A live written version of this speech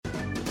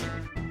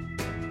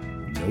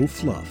No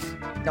fluff.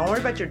 Don't worry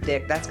about your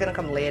dick. That's gonna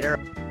come later.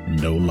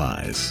 No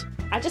lies.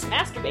 I just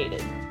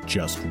masturbated.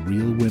 Just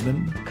real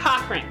women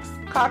Cock rings.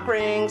 Cock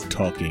rings.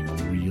 talking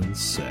real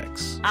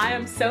sex. I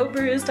am so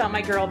bruised on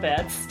my girl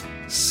bits.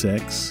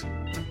 Sex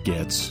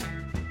gets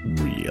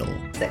real.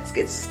 Sex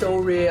gets so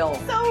real.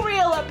 So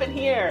real up in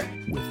here.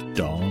 With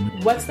Dawn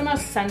What's the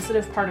most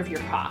sensitive part of your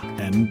cock?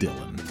 and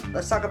Dylan.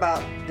 Let's talk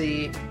about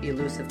the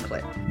elusive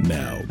clit.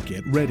 Now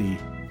get ready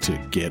to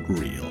get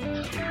real.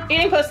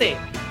 Eating pussy.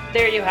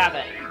 There you have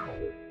it.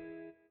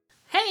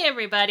 Hey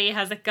everybody,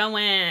 how's it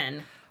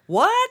going?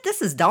 What?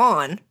 This is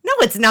Dawn. No,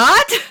 it's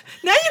not.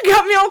 Now you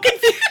got me all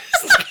confused.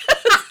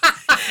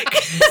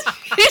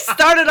 You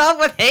started off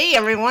with, hey,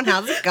 everyone,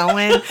 how's it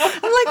going? I'm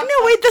like,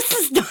 no, wait, this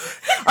is Dawn.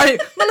 All right,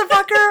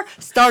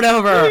 motherfucker, start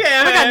over. Okay,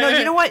 Oh my God, no, okay.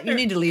 you know what? You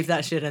need to leave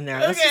that shit in there.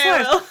 This is Okay,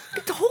 what I will.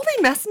 it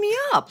totally messed me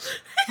up.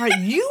 All right,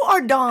 you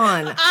are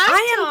Dawn.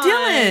 I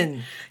am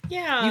Dylan.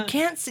 Yeah. You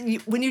can't see,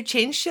 when you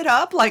change shit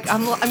up, like,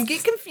 I'm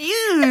getting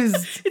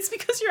confused. It's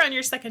because you're on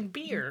your second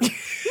beer.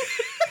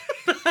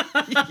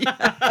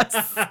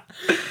 Yes.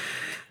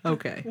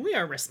 Okay. We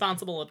are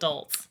responsible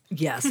adults.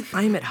 Yes,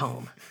 I'm at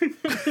home.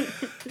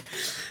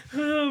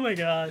 Oh my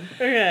god.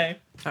 Okay.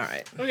 All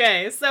right.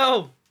 Okay,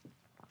 so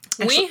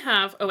we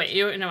have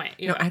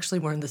Actually,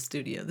 we're in the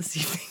studio this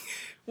evening.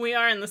 we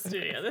are in the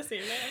studio this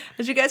evening.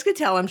 As you guys can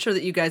tell, I'm sure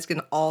that you guys can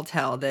all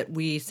tell that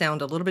we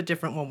sound a little bit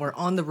different when we're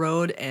on the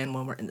road and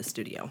when we're in the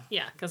studio.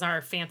 Yeah, because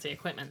our fancy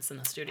equipment's in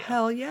the studio.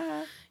 Hell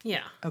yeah.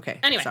 Yeah. Okay.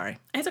 Anyway, Sorry.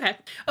 It's okay.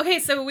 Okay,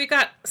 so we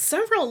got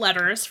several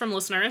letters from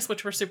listeners,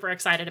 which we're super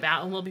excited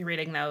about, and we'll be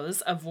reading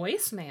those. A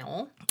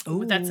voicemail.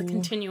 Ooh. That's a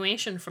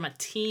continuation from a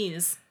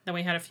tease that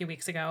we had a few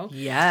weeks ago.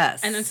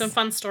 Yes. And then some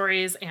fun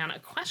stories and a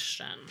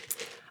question.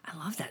 I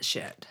love that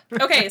shit.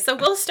 Okay, so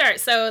we'll start.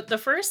 So the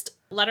first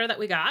letter that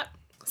we got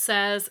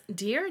says,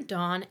 Dear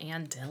Dawn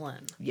and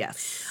Dylan,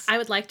 Yes. I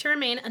would like to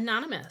remain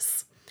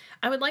anonymous.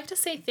 I would like to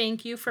say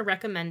thank you for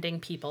recommending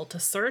people to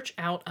search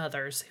out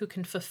others who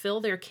can fulfill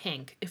their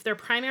kink if their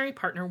primary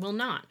partner will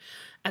not.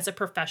 As a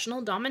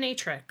professional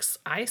dominatrix,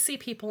 I see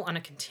people on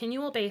a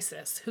continual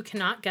basis who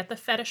cannot get the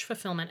fetish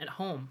fulfillment at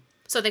home.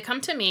 So they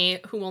come to me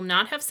who will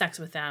not have sex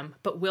with them,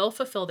 but will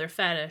fulfill their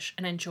fetish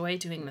and enjoy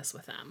doing this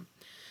with them.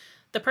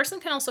 The person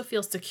can also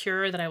feel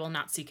secure that I will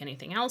not seek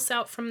anything else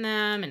out from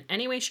them in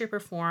any way, shape, or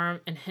form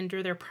and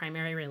hinder their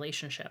primary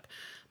relationship.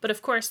 But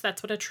of course,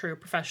 that's what a true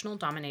professional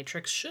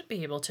dominatrix should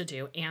be able to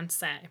do and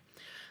say.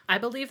 I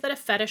believe that a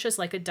fetish is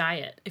like a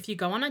diet. If you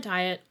go on a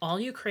diet, all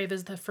you crave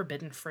is the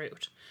forbidden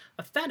fruit.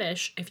 A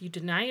fetish, if you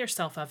deny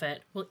yourself of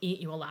it, will eat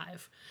you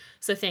alive.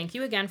 So thank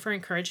you again for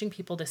encouraging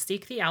people to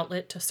seek the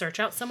outlet to search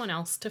out someone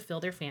else to fill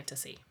their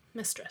fantasy.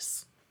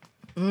 Mistress.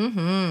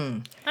 Mm-hmm.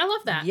 I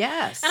love that.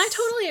 Yes. And I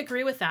totally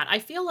agree with that. I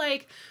feel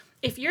like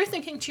if you're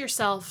thinking to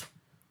yourself,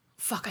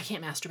 fuck, I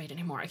can't masturbate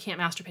anymore. I can't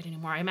masturbate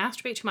anymore. I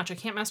masturbate too much. I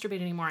can't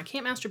masturbate anymore. I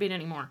can't masturbate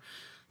anymore.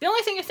 The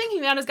only thing you're thinking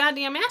about is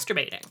goddamn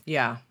masturbating.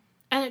 Yeah.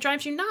 And it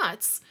drives you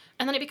nuts.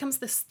 And then it becomes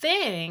this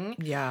thing.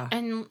 Yeah.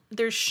 And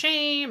there's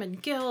shame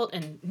and guilt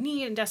and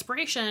need and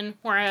desperation.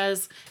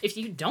 Whereas if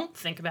you don't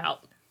think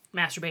about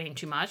masturbating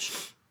too much,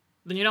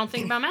 then you don't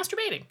think about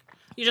masturbating.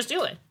 You just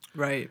do it.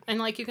 Right. And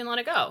like you can let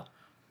it go.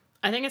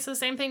 I think it's the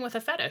same thing with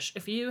a fetish.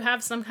 If you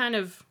have some kind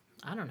of,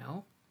 I don't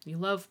know, you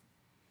love,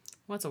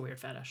 what's a weird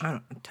fetish?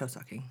 Toe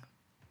sucking.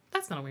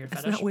 That's not a weird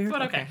That's fetish. not weird?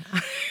 But okay.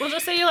 Okay. We'll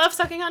just say you love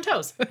sucking on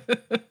toes.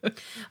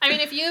 I mean,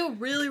 if you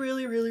really,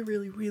 really, really,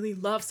 really, really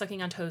love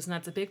sucking on toes and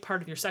that's a big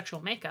part of your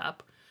sexual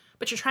makeup,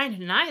 but you're trying to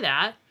deny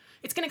that,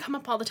 it's going to come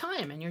up all the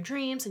time in your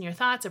dreams and your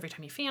thoughts. Every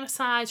time you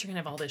fantasize, you're going to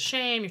have all this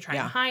shame. You're trying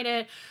to hide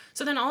it.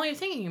 So then all you're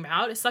thinking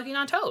about is sucking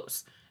on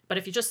toes. But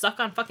if you just suck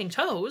on fucking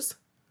toes,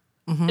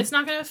 it's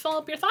not going to fill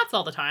up your thoughts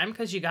all the time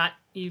because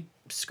you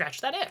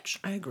scratched that itch.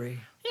 I agree.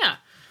 Yeah.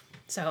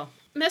 So,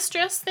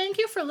 Mistress, thank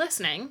you for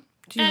listening.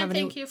 Do you have and any-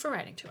 thank you for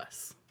writing to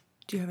us.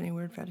 Do you have any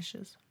weird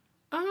fetishes?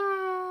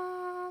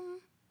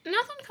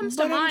 Nothing comes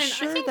to But mind. I'm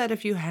sure I think, that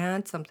if you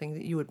had something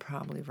that you would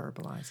probably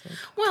verbalize it.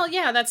 well,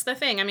 yeah, that's the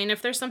thing. I mean,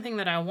 if there's something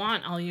that I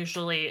want, I'll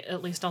usually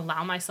at least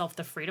allow myself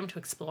the freedom to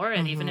explore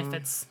it, even if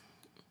it's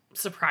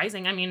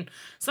surprising. I mean,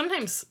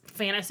 sometimes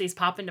fantasies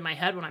pop into my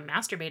head when I'm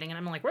masturbating, and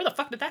I'm like, where the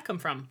fuck did that come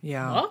from?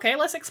 Yeah. Well, okay,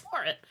 let's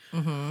explore it.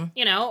 Mm-hmm.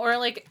 You know, or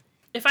like,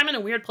 if I'm in a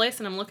weird place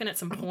and I'm looking at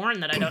some porn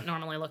that I don't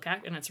normally look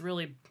at, and it's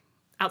really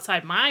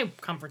outside my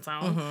comfort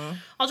zone,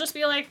 I'll just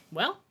be like,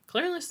 well,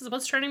 clearly this is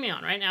what's turning me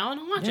on right now, and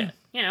I'll watch it.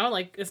 You know,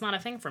 like, it's not a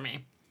thing for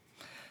me.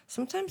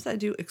 Sometimes I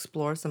do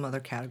explore some other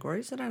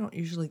categories that I don't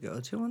usually go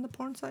to on the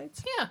porn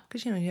sites. Yeah.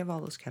 Because, you know, you have all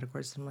those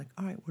categories. And I'm like,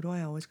 all right, where do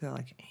I always go?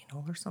 Like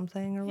anal or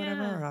something or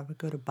whatever? Yeah. Or I would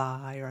go to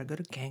bi, or I go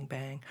to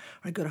gangbang, or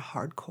I go to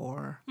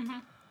hardcore.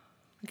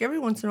 Like every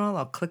once in a while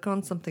I'll click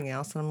on something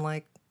else and I'm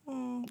like,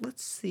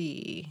 let's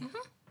see.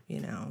 You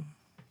know.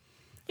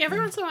 Yeah, every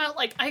once in a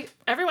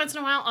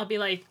while, I'll be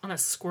like on a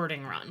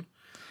squirting run.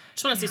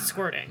 Just want to see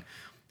squirting.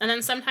 And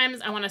then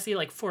sometimes I want to see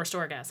like forced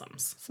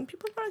orgasms. Some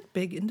people are like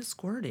big into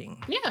squirting.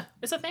 Yeah,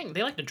 it's a thing.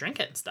 They like to drink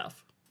it and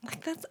stuff.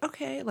 Like that's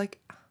okay. Like,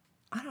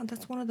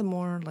 that's one of the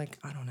more like,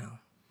 I don't know.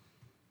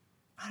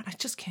 I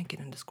just can't get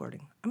into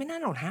squirting. I mean, I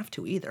don't have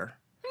to either.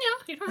 Yeah,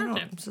 you don't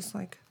have to. It's just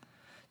like,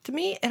 to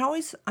me, it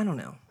always, I don't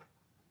know.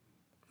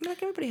 I mean,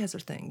 like, everybody has their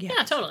thing. Yeah.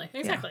 Yeah, totally.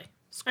 Exactly. I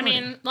Squirting.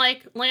 mean,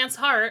 like Lance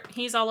Hart,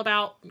 he's all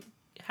about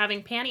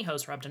having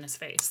pantyhose rubbed in his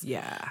face.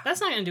 Yeah. That's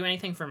not going to do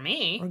anything for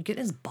me. Or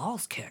getting his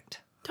balls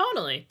kicked.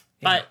 Totally.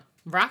 But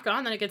rock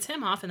on, then it gets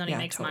him off, and then he Yeah,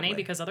 makes money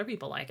totally. because other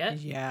people like it.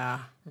 Yeah.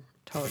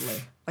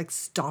 Totally. Like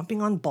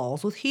stomping on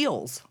balls with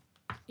heels.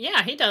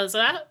 Yeah, he does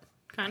that,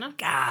 kind of.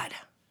 God.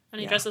 And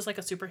he dresses like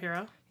a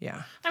superhero.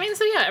 Yeah. I mean,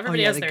 so yeah,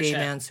 everybody has the their gay shit.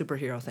 man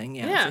superhero thing.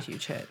 Yeah, Yeah. it's a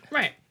huge hit.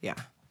 Right. Yeah.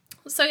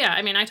 So yeah,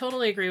 I mean, I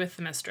totally agree with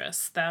the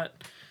mistress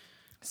that...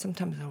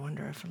 Sometimes I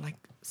wonder if I like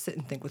sit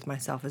and think with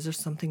myself, is there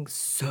something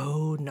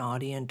so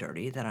naughty and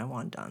dirty that I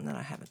want done that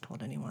I haven't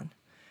told anyone?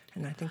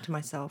 And I think to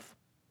myself,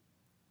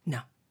 no.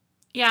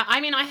 Yeah,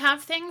 I mean, I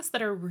have things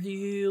that are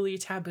really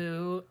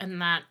taboo and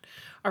that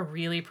are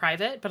really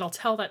private, but I'll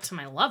tell that to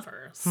my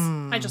lovers.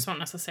 I just won't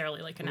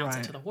necessarily like announce it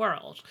Right. to the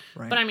world.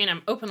 Right. But I mean,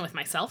 I'm open with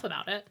myself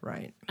about it.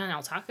 Right. And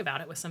I'll talk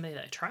about it with somebody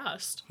that I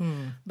trust.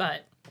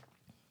 But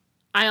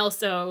I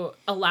also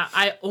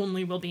I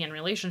only will be in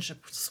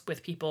relationships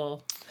with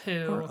people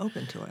We're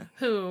open to it.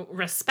 who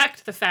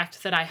respect the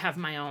fact that I have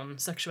my own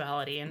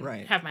sexuality and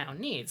Right. have my own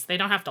needs. They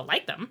don't have to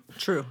like them,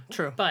 True.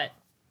 but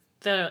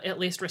they at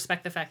least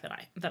respect the fact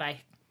that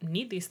I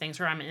need these things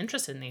or I'm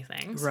interested in these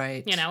things.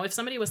 Right. You know, if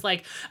somebody was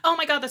like, "Oh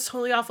my God, that's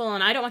totally awful,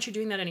 and I don't want you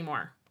doing that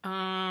anymore,"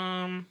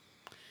 well,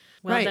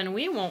 Right. then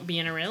we won't be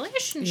in a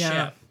relationship.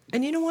 Yeah.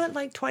 And you know what?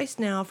 Like twice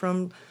now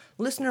from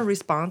listener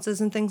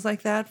responses and things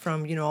like that,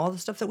 from, you know, all the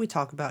stuff that we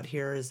talk about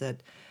here is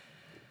that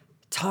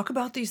talk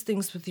about these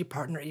things with your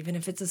partner, even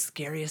if it's the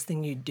scariest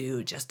thing you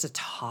do, just to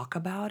talk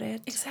about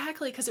it.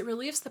 Exactly, because it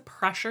relieves the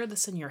pressure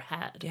that's in your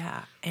head.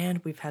 Yeah.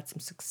 And we've had some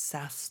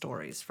success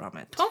stories from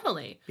it.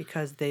 Totally.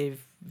 Because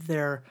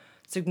their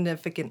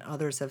significant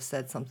others have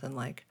said something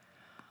like,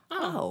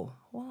 oh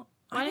well,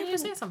 Why didn't you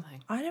say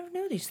something? I never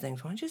knew these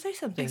things. Why don't you say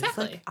something?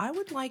 Exactly. It's like, I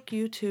would like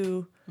you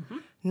to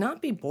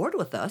not be bored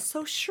with us.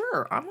 So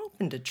sure, I'm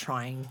open to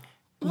trying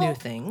new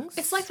things.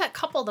 It's like that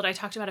couple that I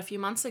talked about a few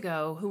months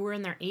ago who were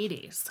in their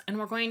 80s. And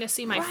we're going to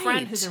see my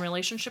friend who's a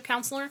relationship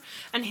counselor.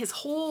 And his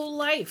whole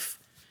life,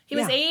 he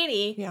was Yeah.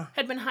 80, Yeah.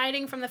 had been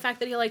hiding from the fact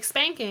that he likes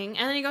spanking.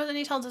 And then he goes and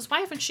he tells his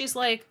wife, and she's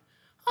like,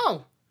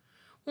 "Oh,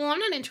 well, I'm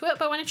not into it,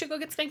 but why don't you go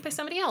get spanked by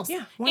somebody else?"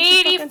 Yeah, why don't you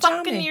 80 fucking tell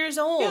fucking me? years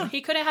old. Yeah. He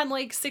could have had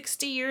like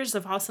 60 years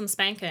of awesome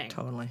spanking.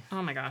 Totally.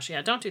 Oh my gosh,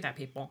 yeah, don't do that,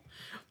 people.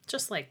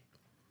 Just like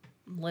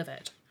live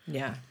it.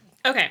 Yeah.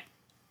 Okay.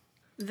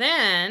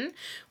 Then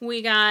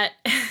we got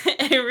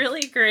a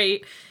really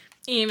great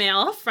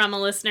email from a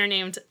listener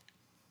named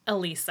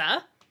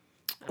Elisa.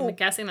 I'm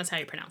guessing that's how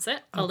you pronounce it.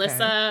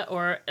 Alyssa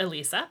or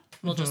Elisa.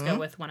 We'll just go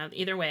with one of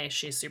either way.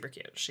 She's super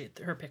cute.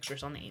 Her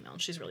picture's on the email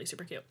and she's really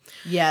super cute.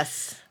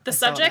 Yes. The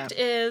subject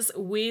is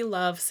 "We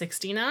Love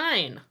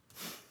 69."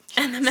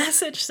 And the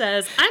message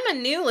says, "I'm a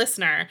new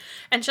listener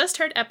and just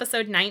heard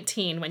episode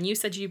 19 when you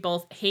said you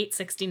both hate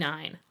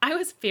 69. I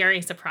was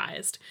very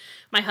surprised.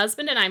 My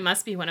husband and I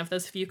must be one of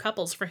those few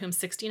couples for whom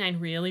 69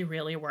 really,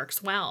 really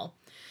works well.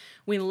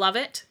 We love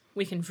it.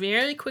 We can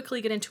very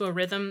quickly get into a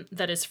rhythm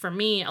that is, for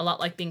me, a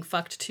lot like being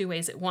fucked two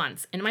ways at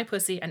once, in my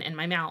pussy and in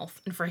my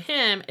mouth. And for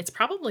him, it's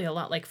probably a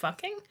lot like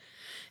fucking.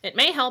 It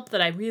may help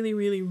that I really,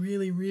 really,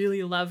 really,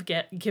 really love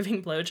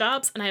giving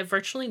blowjobs, and I have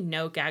virtually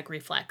no gag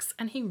reflex,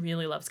 and he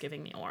really loves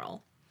giving me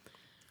oral.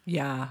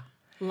 Yeah.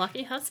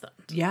 Lucky husband.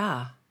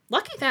 Yeah.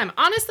 Lucky them.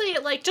 Honestly,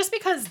 like, just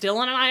because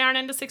Dylan and I aren't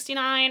into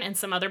 69 and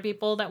some other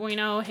people that we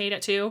know hate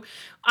it too,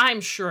 I'm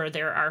sure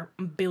there are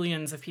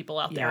billions of people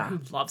out there Yeah. who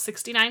love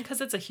 69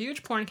 because it's a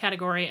huge porn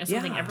category and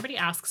something Yeah. everybody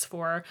asks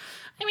for.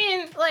 I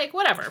mean, like,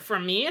 whatever. For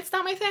me, it's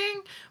not my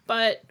thing,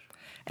 but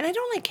And I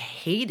don't like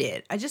hate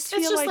it. I just feel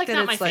it's just, like, that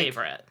not my it's like,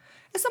 favorite.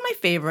 It's not my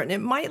favorite, and it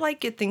might like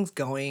get things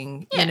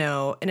going, Yeah. you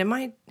know, and it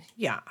might,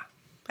 yeah.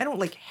 I don't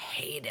like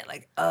hate it,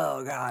 like,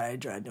 oh God, I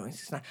dread doing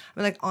 69. I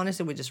mean, like,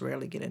 honestly, we just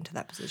rarely get into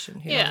that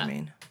position. You know what I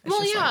mean? It's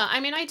Well, just yeah. like, I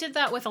mean, I did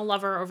that with a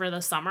lover over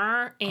the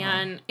summer,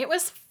 and it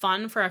was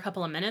fun for a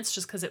couple of minutes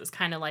just because it was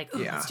kind of like,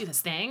 ooh, Yeah. let's do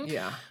this thing.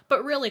 Yeah.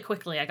 But really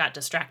quickly, I got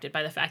distracted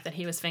by the fact that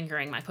he was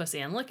fingering my pussy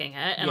and licking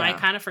it, and I Yeah.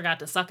 kind of forgot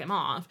to suck him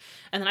off.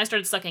 And then I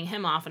started sucking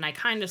him off, and I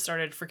kind of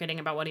started forgetting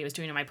about what he was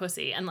doing to my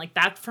pussy. And, like,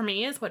 that for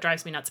me is what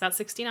drives me nuts about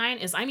 69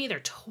 is I'm either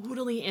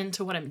totally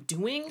into what I'm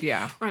doing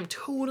Yeah. or I'm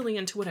totally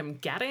into what I'm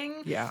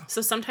getting. Yeah.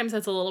 So sometimes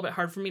it's a little bit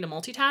hard for me to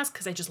multitask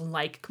because I just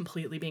like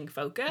completely being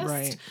focused.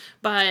 Right.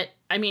 But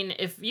I mean,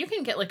 if you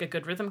can get like a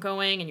good rhythm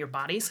going and your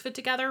bodies fit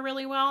together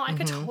really well, I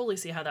could totally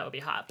see how that would be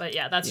hot. But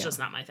yeah, that's just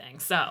not my thing.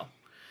 So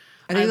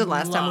I think the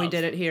last time we love-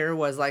 did it here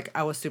was like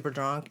I was super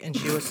drunk and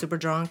she was super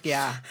drunk.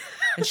 Yeah.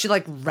 And she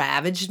like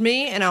ravaged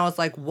me and I was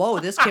like, whoa,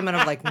 this came out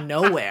of like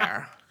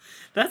nowhere.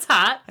 that's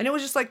hot. And it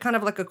was just like kind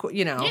of like a,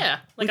 you know. Yeah,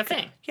 like a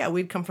thing. Yeah,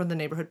 we'd come from the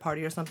neighborhood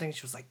party or something.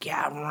 She was like,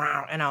 yeah.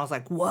 Rah. And I was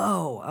like,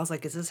 whoa. I was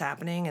like, is this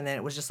happening? And then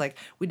it was just like,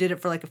 we did it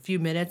for like a few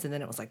minutes and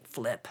then it was like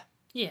flip.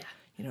 Yeah.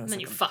 You know, And it's then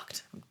like you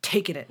fucked.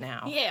 taking it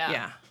now.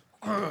 Yeah.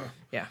 Yeah.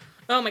 Yeah.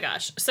 Oh my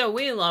gosh. So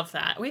we love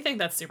that. We think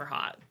that's super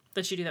hot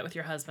that you do that with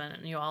your husband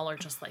and you all are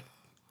just like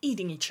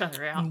eating each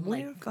other out, and,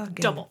 We're like fucking-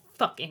 double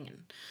fucking.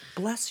 And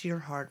Bless your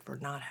heart for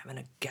not having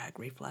a gag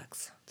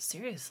reflex.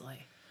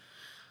 seriously,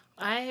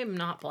 I am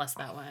not blessed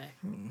that way.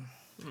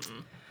 Did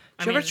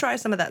you ever try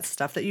some of that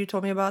stuff that you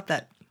told me about?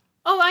 That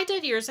Oh, I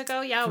did years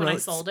ago. Yeah, when I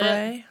Throat sold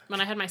spray? it, when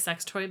I had my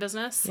sex toy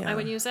business, Yeah. I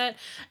would use it,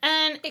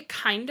 and it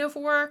kind of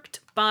worked.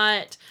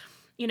 But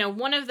you know,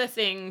 one of the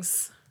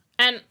things,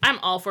 and I'm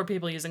all for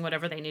people using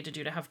whatever they need to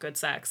do to have good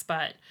sex,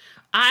 but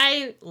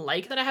I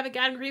like that I have a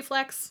gag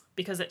reflex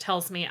because it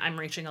tells me I'm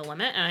reaching a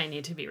limit and I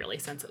need to be really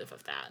sensitive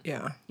of that.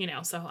 yeah. You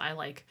know, so I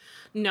like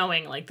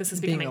knowing like this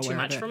is Being becoming too aware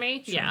of much it. for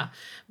me. Sure. Yeah.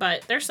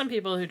 But there's some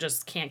people who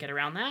just can't get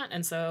around that.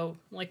 And so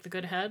like the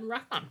good head,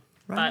 rock on.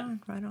 Right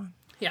on.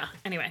 Yeah.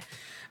 Anyway.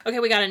 Okay,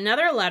 we got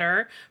another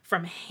letter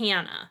from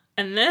Hannah.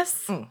 And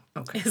this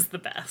Okay. is the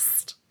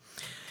best.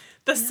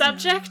 The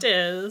subject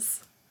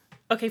is,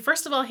 okay,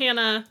 first of all,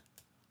 Hannah,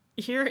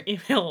 your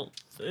email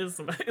is,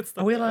 it's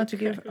the Are we allowed to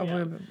give? yeah.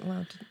 Are we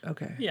allowed to?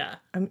 Okay. Yeah.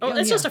 Oh,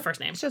 It's yeah. just a first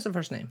name. It's just a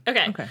first name.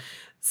 Okay. Okay.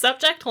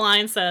 Subject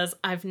line says,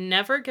 I've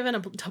never given a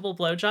double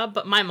blowjob,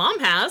 but my mom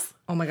has.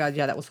 Oh my God.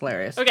 Yeah, that was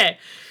hilarious. Okay.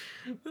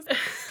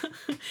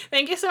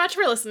 Thank you so much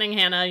for listening,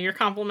 Hannah. Your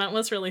compliment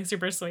was really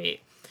super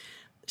sweet.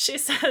 She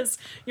says,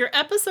 your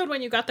episode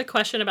when you got the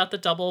question about the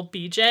double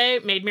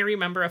BJ made me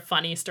remember a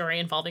funny story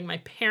involving my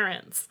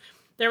parents.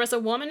 There was a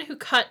woman who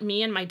cut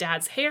me and my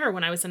dad's hair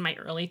when I was in my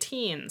early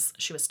teens.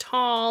 She was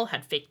tall,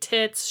 had fake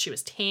tits, she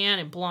was tan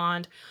and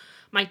blonde.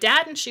 My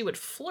dad and she would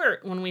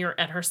flirt when we were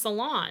at her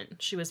salon.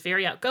 She was a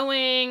very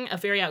outgoing,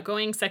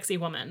 sexy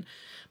woman.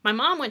 My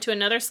mom went to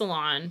another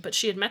salon, but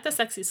she had met the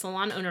sexy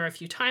salon owner a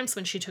few times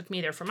when she took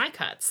me there for my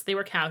cuts. They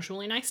were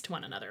casually nice to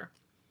one another.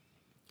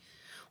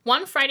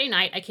 One Friday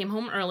night, I came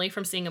home early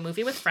from seeing a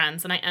movie with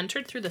friends, and I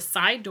entered through the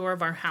side door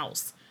of our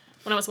house.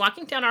 When I was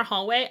walking down our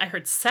hallway, I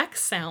heard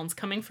sex sounds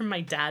coming from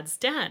my dad's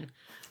den.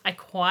 I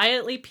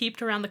quietly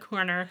peeped around the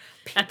corner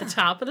at the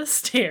top of the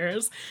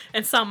stairs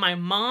and saw my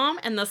mom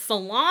and the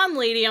salon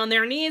lady on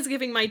their knees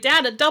giving my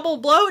dad a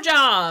double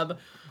blowjob. Oh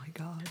my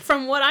God.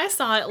 From what I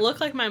saw, it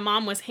looked like my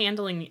mom was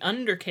handling the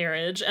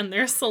undercarriage and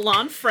their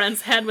salon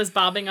friend's head was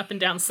bobbing up and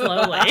down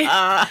slowly.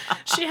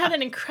 She had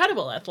an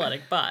incredible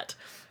athletic butt.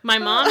 My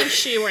mom and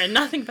she were in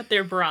nothing but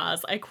their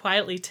bras. I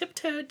quietly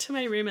tiptoed to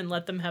my room and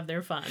let them have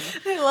their fun.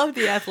 I love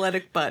the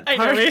athletic butt I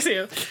part. know, me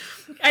too.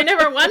 I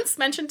never once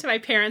mentioned to my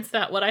parents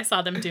that what I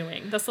saw them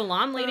doing. The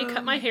salon lady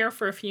cut my hair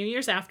for a few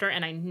years after,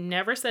 and I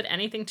never said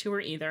anything to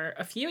her either.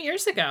 A few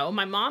years ago,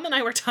 my mom and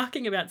I were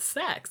talking about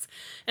sex,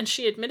 and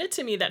she admitted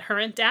to me that her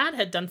and dad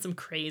had done some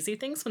crazy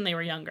things when they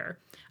were younger.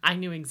 I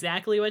knew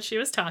exactly what she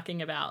was talking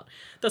about.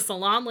 The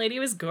salon lady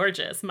was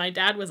gorgeous. My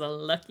dad was a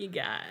lucky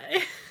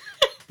guy.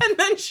 And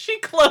then she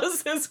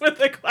closes with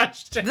a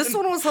question. This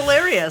one was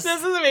hilarious.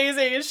 This is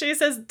amazing. And she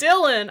says,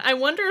 Dylan, I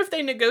wonder if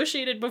they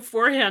negotiated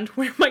beforehand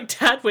where my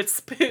dad would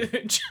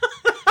spooge.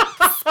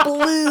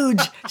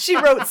 Splooge. She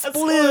wrote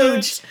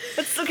splooge.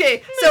 That's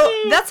okay. So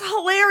that's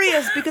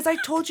hilarious because I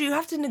told you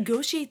have to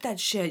negotiate that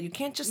shit. You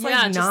can't just like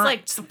Yeah, not. just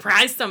like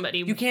surprise somebody.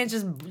 You can't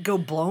just go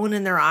blowing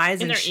in their eyes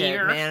In and their shit,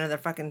 ear. man. Or they're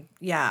fucking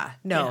No,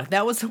 Yeah.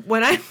 that was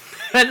when I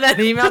read that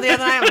email the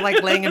other night. I was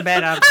like laying in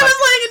bed. I was I like,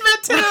 was laying in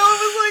bed too. I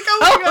was like, oh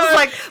my I was God.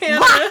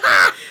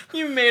 like, Hannah,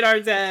 you made our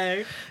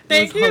day.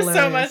 Thank was you so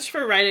hilarious. much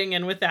for writing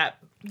in with that.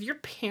 Your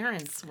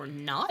parents were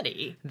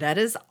naughty. that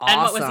is awesome.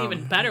 And what was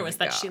even better Oh was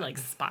my that she God. like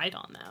spied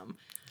on them.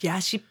 Yeah,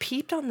 she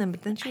peeped on them,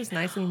 but then she was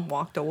nice and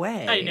walked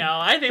away. I know.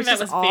 I think Which that is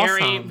was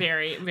very, awesome.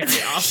 very,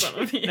 very awesome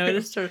of you. No, it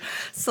is true.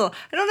 So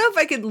I don't know if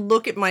I could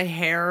look at my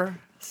hair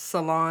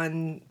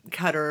salon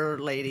cutter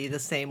lady the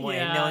same way,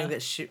 Yeah. knowing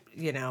that she,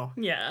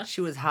 Yeah.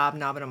 she was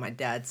hobnobbing on my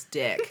dad's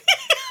dick.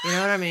 You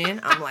know what I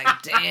mean? I'm like,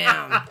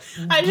 damn.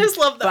 I just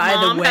love that By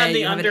mom the way, had the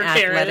you have an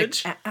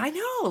undercarriage. I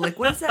know. Like,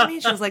 what does that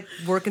mean? She was like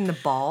working the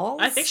balls.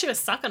 I think she was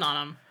sucking on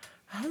him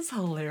that was because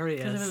it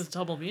hilarious. was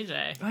double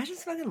BJ. I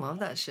just fucking love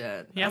that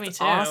shit. Yeah, That's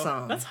me too.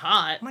 Awesome. That's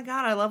hot. Oh my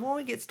God, I love when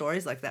we get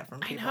stories like that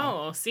from I people.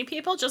 know. See,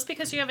 people, just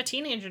because you have a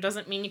teenager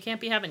doesn't mean you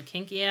can't be having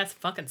kinky ass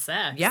fucking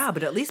sex. Yeah,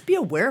 but at least be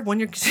aware of when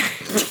your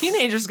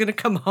teenager's gonna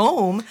come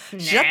home.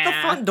 Shut the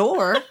Nah. front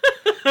door.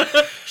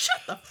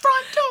 Shut the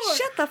front door.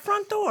 Shut the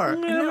front door.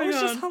 And Oh that my was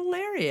just God.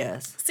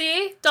 hilarious.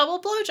 See,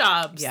 double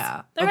blowjobs.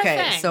 Yeah. They're a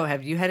Okay, thing. so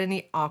have you had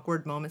any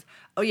awkward moments?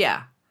 Oh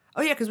yeah,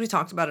 because we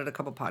talked about it a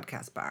couple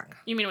podcasts back.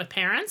 You mean with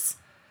parents?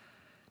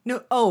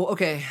 No. Oh,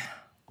 okay.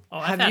 Oh,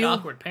 I've Have had you-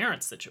 awkward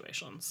parent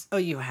situations. Oh,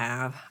 you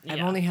have. I've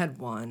Yeah. only had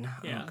one.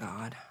 Yeah. Oh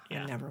God,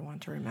 Yeah. I never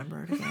want to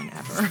remember it again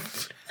ever.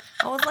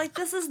 I was like,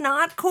 this is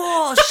not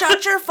cool.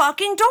 Shut your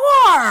fucking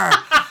door.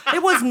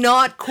 It was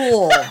not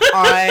cool.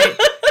 All right.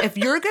 If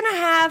you're gonna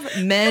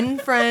have men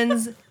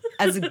friends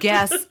as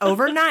guests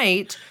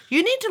overnight,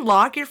 you need to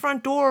lock your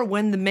front door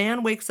when the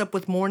man wakes up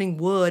with morning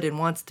wood and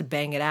wants to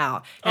bang it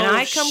out. And Oh,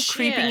 I come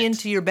creeping shit.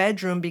 into your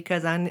bedroom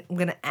because I'm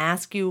gonna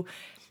ask you.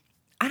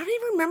 I don't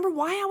even remember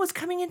why I was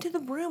coming into the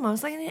room. I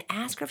was like, I didn't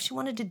ask her if she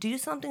wanted to do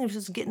something, if she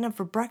was getting up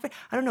for breakfast.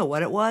 I don't know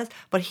what it was,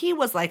 but he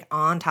was like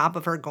on top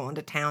of her going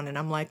to town. And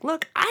I'm like,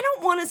 look, I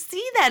don't want to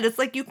see that. It's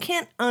like you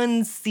can't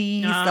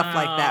unsee stuff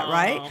like that,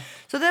 right? No.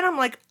 So then I'm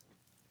like,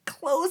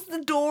 closed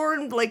the door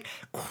and like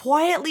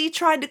quietly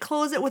tried to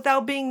close it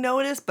without being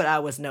noticed, but I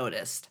was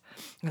noticed.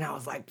 And I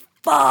was like,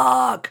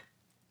 fuck.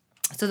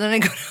 So then I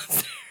go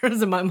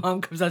downstairs and my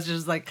mom comes out.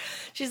 She's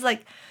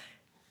like,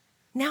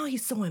 now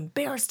he's so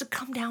embarrassed to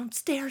come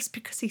downstairs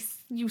because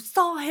you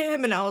saw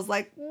him. And I was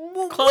like,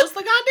 Close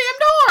the goddamn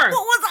door. what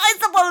was I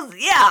supposed?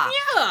 Yeah.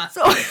 Yeah.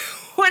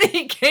 So when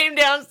he came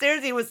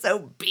downstairs, he was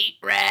so beet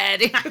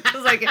red. He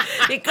was like,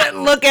 he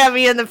couldn't look at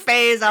me in the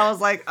face. I was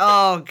like,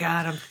 oh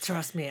God,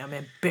 trust me, I'm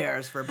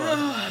embarrassed for both of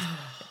us.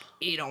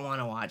 You don't want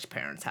to watch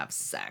parents have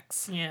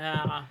sex.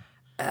 Yeah.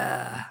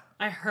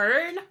 I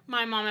heard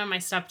my mom and my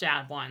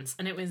stepdad once,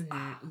 and it was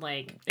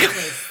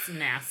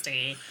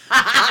nasty.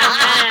 And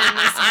then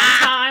this one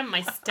time,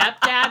 my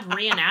stepdad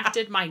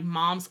reenacted my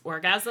mom's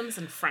orgasms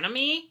in front of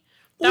me.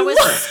 That was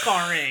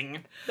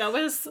scarring. That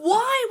was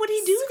Why would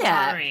he do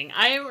scarring.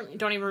 I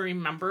don't even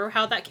remember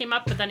how that came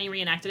up, but then he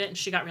reenacted it, and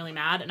she got really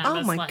mad, and that? I Oh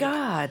was my like,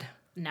 God.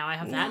 now I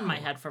have that in my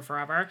head for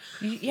forever.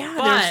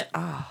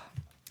 Yeah,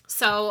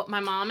 So my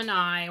mom and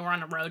I were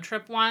on a road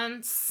trip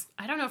once.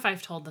 I don't know if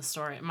I've told this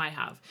story. It might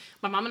have.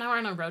 My mom and I were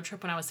on a road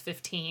trip when I was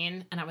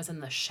 15, and I was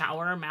in the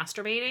shower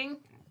masturbating.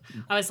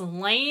 I was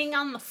laying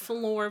on the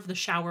floor of the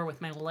shower with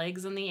my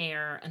legs in the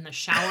air and the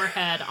shower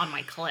head on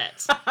my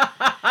clit.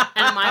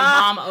 And my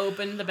mom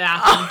opened the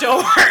bathroom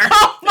door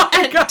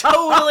and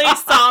totally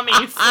saw me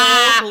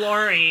full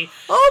glory.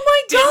 Oh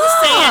my God. Didn't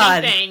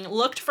say anything,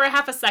 looked for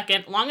half a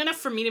second, long enough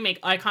for me to make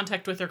eye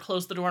contact with her,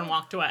 closed the door, and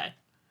walked away.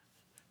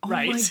 Oh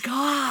Right? my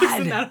God.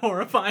 Isn't that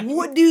horrifying?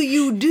 What do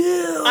you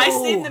do? I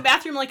stayed in the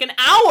bathroom like an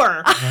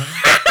hour.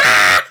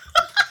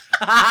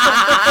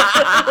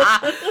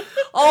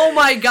 Oh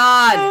my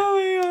God.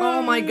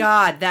 Oh my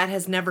God. That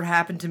has never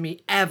happened to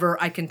me ever.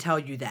 I can tell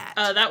you that.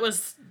 That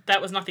was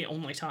not the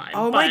only time.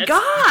 Oh my but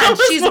God.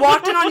 She's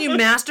walked in on you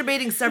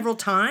masturbating several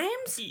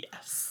times?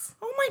 Yes.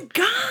 Oh my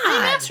God.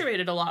 I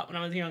masturbated a lot when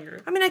I was younger.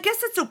 I mean, I guess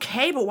that's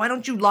okay, but why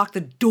don't you lock the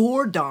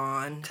door,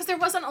 Dawn? Because there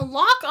wasn't a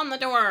lock on the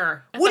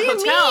door at What the do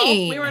you hotel.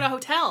 mean? We were at a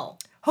hotel.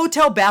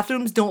 Hotel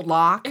bathrooms don't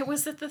lock? It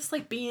was at this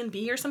like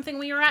B&B or something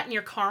we were at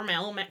near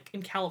Carmel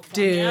in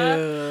California.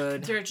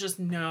 Dude. There just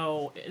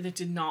it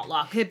did not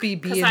lock.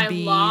 Hippie Because I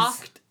B&Bs.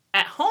 locked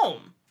at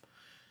home.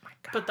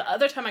 But the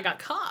other time I got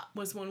caught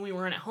was when we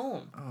weren't at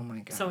home. Oh my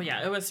God. So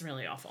yeah, it was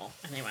really awful.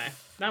 Anyway,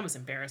 that was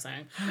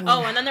embarrassing.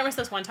 Oh, and then there was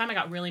this one time I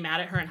got really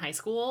mad at her in high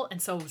school,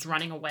 and so I was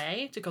running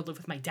away to go live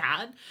with my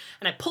dad.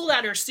 And I pulled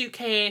out her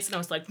suitcase, and I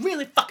was like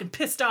really fucking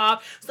pissed off.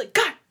 I was like,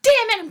 God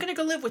damn it, I'm gonna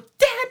go live with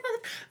Dad.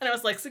 And I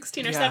was like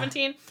 16 or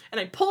 17, and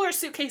I pull her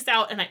suitcase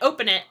out, and I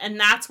open it, and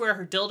that's where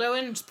her dildo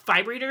and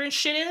vibrator and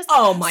shit is.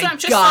 Oh my so I'm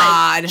just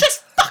God. like,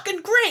 just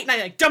fucking great. And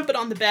I like dump it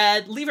on the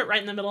bed, leave it right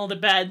in the middle of the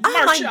bed, Oh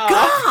march my off.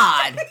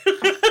 God.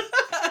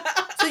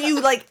 So you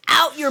like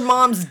out your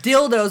mom's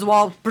dildos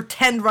while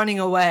pretend running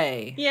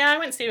away. Yeah, I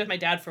went and stayed with my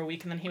dad for a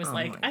week, and then he was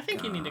like, my I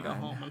think you need to go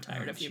home. I'm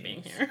tired of you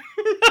being here.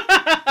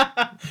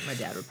 My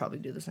dad would probably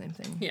do the same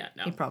thing. Yeah,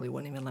 no. He probably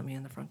wouldn't even let me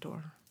in the front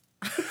door.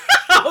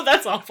 Oh,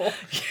 that's awful.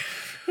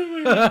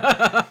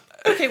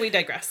 Okay, we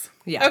digress.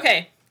 Yeah.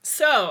 Okay,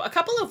 so a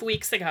couple of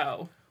weeks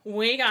ago,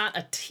 we got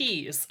a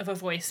tease of a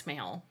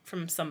voicemail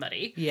from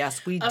somebody.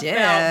 Yes, we About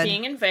did.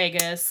 being in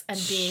Vegas and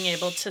being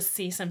able to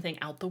see something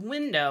out the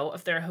window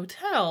of their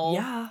hotel.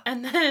 Yeah.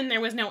 And then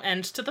there was no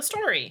end to the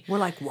story. We're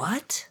like,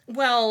 what?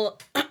 Well,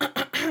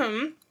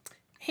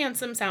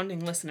 handsome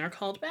sounding listener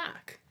called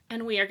back,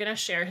 and we are going to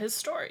share his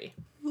story.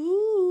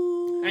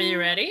 Ooh. Are you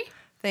ready?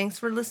 Thanks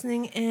for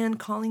listening and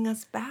calling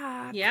us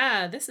back.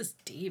 Yeah, this is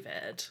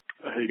David.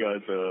 Hey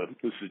guys,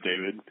 this is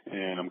David,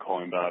 and I'm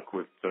calling back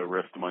with the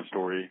rest of my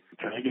story.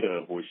 Can I get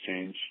a voice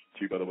change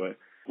too, by the way?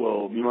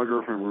 Well, me and my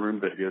girlfriend were in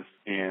Vegas,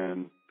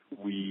 and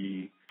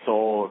we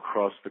saw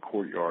across the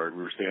courtyard,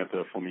 we were staying at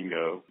the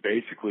Flamingo.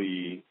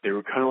 Basically, they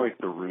were kind of like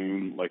the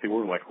room, like they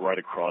weren't like right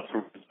across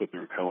from us, but they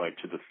were kind of like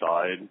to the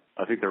side.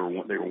 I think they were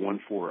one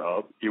floor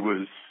up. It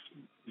was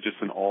just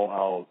an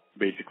all-out,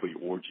 basically,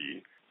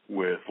 orgy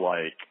with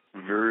like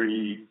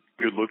very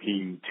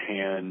good-looking,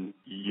 tan,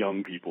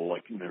 young people,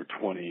 like in their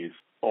 20s.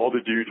 All the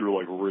dudes were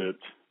like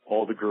ripped.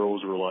 All the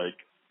girls were like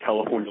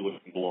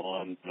California-looking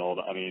blonde and all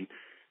that. I mean,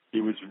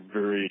 it was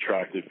very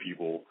attractive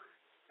people.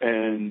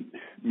 And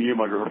me and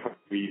my girlfriend,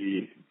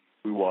 we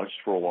watched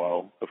for a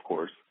while, of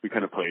course. We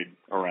kind of played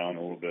around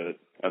a little bit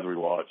as we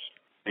watched.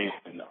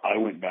 And I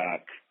went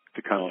back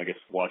to kind of, I guess,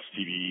 watch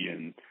TV,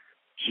 and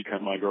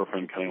my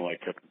girlfriend kind of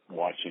like kept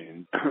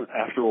watching.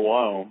 After a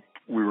while,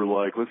 we were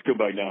like, let's go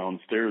back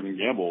downstairs and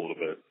gamble a little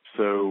bit.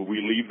 So we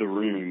leave the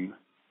room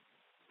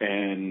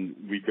and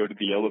we go to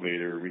the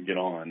elevator, we get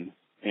on,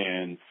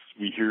 and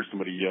we hear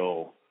somebody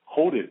yell,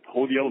 hold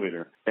the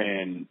elevator.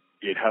 And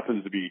it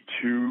happens to be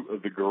two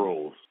of the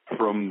girls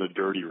from the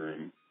dirty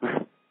room,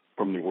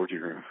 from the orgy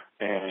room.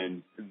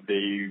 And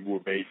they were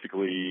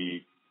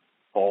basically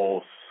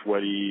all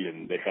sweaty,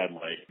 and they had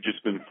like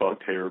just been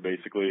fucked hair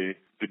basically.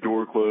 The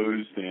door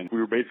closed, and we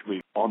were basically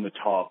on the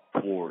top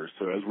floor.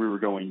 So as we were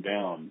going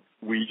down,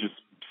 we just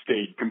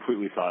stayed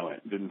completely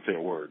silent, didn't say a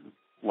word.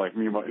 Like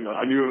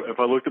I knew if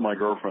I looked at my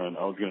girlfriend,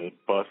 I was going to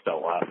bust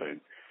out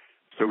laughing.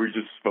 So we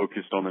just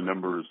focused on the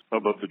numbers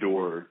above the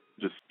door,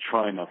 just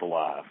trying not to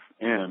laugh.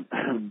 And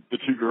the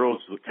two girls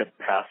kept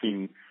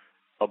passing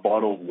a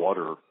bottle of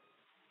water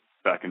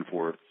back and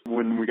forth.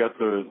 When we got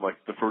to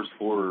the first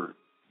floor,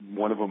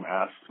 one of them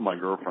asked my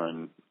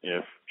girlfriend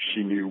if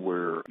she knew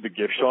where the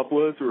gift shop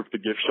was or if the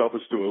gift shop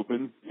was still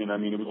open. And I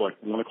mean, it was like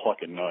 1 o'clock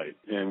at night,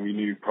 and we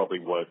knew probably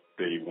what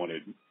they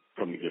wanted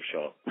from the gift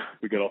shop.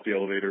 We got off the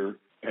elevator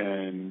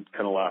and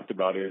kind of laughed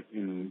about it,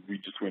 and we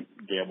just went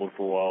gambled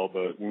for a while.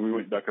 But when we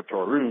went back up to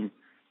our room,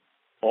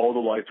 all the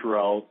lights were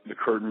out, the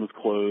curtain was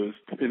closed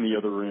in the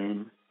other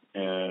room,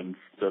 and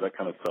so that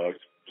kind of sucked.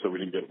 So we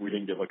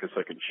didn't get like a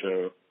second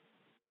show.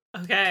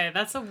 Okay,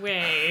 that's a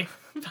way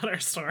better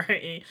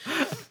story.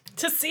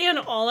 To see an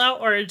all-out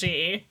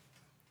orgy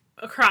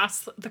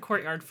across the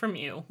courtyard from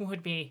you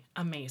would be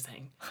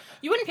amazing.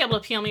 You wouldn't be able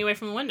to peel me away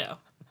from the window.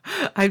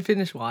 I'd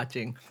finish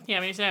watching. Yeah,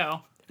 me too.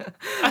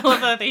 I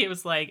love that he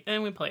was like,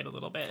 and we played a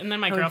little bit. And then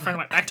my girlfriend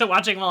went back to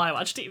watching while I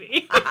watched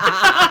TV.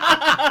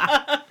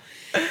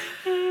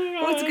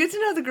 Well, it's good to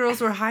know the girls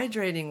were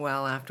hydrating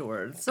well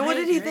afterwards. So what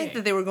did he think,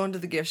 that they were going to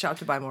the gift shop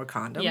to buy more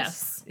condoms?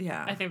 Yes.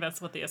 Yeah. I think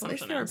that's what the At assumption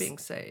least they were is. being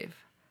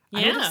safe. Yeah.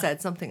 I would have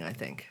said something, I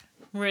think.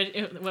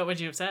 What would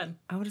you have said?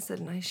 I would have said,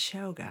 nice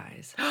show,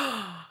 guys.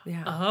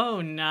 Yeah.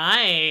 Oh,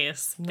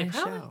 nice. Nice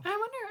show. I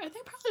wonder, they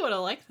probably would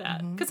have liked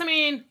that. Because, I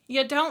mean,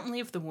 you don't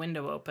leave the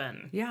window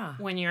open. Yeah.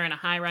 When you're in a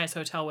high-rise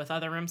hotel with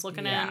other rooms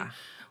looking Yeah. in,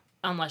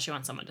 unless you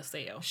want someone to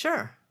see you.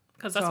 Sure.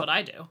 Because that's So- what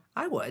I do.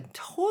 I would.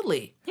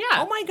 Totally. Yeah.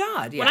 Oh, my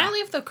God. Yeah. When I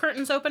leave the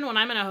curtains open when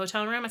I'm in a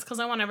hotel room, it's because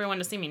I want everyone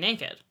to see me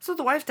naked. That's what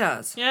the wife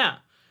does. Yeah.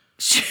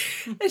 She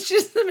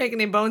doesn't make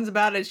any bones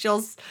about it.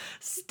 She'll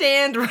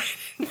stand right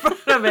in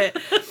front of it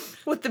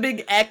with the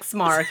big X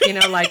mark,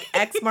 like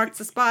X marks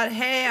the spot.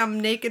 Hey, I'm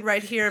naked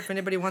right here if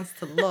anybody wants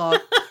to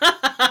look.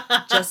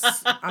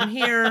 I'm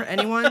here.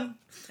 Anyone?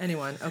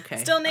 Okay.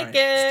 Still All right.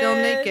 naked. Still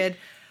naked.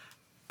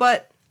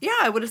 But yeah,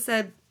 I would have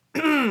said,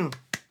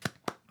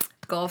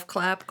 golf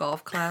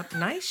clap.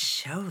 Nice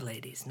show,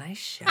 ladies. Nice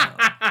show.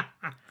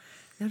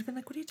 They would have been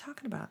like, what are you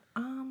talking about?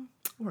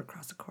 We're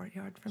across the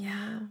courtyard from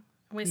you.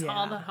 We saw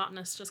all Yeah. the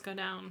hotness just go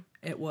down.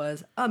 It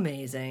was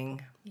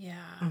amazing. Yeah.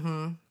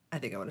 I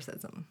think I would have said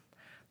something.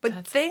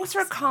 But thanks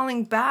for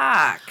calling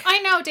back.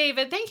 I know,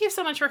 David. Thank you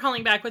so much for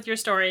calling back with your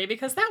story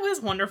because that was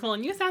wonderful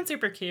and you sound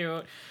super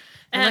cute.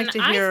 And like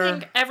to hear- I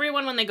think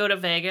everyone, when they go to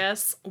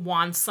Vegas,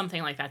 wants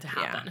something like that to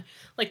happen. Yeah.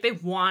 Like, they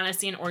want to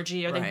see an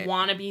orgy, or they Right.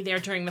 want to be there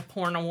during the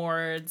porn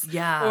awards.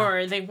 Yeah.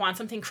 Or they want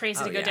something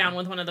crazy Oh, to go yeah. down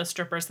with one of the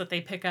strippers that they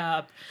pick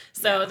up.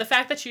 So Yeah. the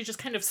fact that you just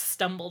kind of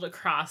stumbled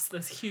across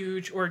this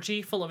huge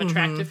orgy full of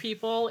attractive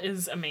people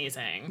is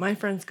amazing. My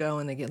friends go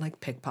and they get like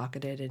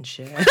pickpocketed and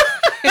shit.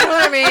 You know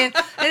what I mean?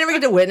 I never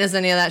get to witness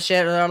any of that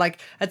shit. Or they're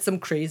like at some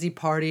crazy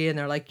party and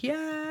they're like,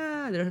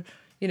 yeah, they're,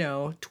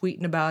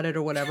 tweeting about it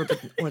or whatever,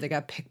 or they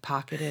got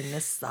pickpocketed and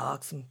this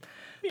sucks.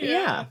 But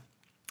yeah,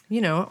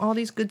 all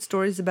these good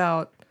stories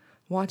about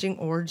watching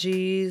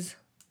orgies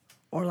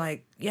or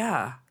like,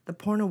 yeah, the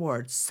porn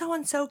awards.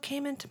 So-and-so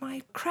came into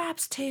my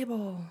craps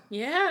table.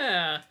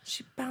 Yeah.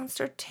 She bounced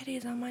her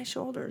titties on my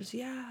shoulders.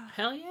 Yeah.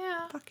 Hell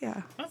yeah. Fuck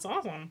yeah. That's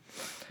awesome.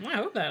 I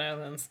hope that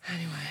happens.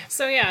 Anyway.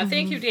 So yeah,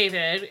 thank you,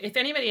 David. If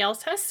anybody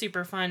else has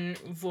super fun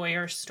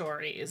voyeur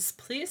stories,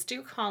 please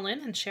do call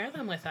in and share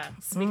them with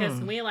us because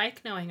we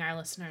like knowing our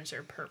listeners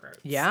are perverts.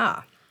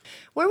 Yeah.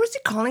 Where was he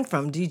calling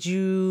from? Did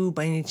you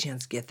by any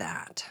chance get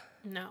that?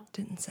 No,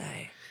 Didn't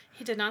say.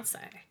 he did not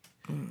say.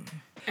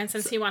 And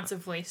since he wants a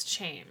voice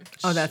change,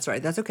 Oh, that's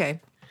right. That's okay.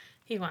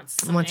 he wants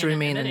I some want to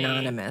remain anonymity.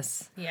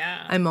 anonymous.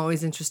 Yeah. I'm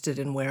always interested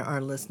in where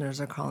our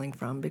listeners are calling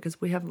from because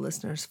we have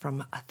listeners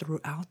from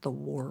throughout the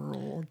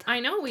world. I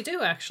know we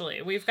do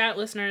actually. We've got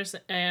listeners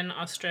in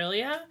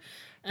Australia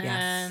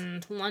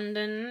and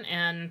London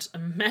and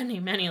many,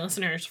 many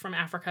listeners from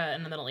Africa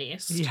and the Middle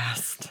East.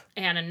 Yes.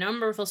 And a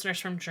number of listeners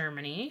from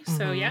Germany.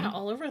 So yeah,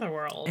 all over the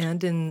world.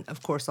 And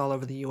of course, all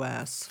over the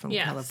U.S., from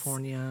Yes.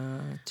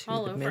 California to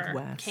all the over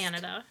Midwest.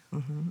 Canada.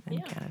 And Yeah.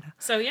 Canada.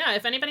 So yeah,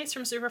 if anybody's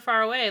from super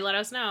far away, let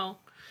us know.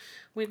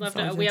 We'd love to.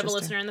 Sounds We have a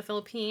interesting. listener in the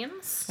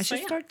Philippines. I should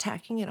so, yeah. start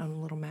tacking it on a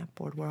little map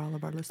board where all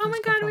of our listeners Oh my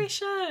come god, from. we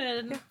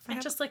should. I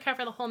have- Just like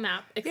cover the whole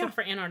map, except Yeah.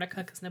 for Antarctica,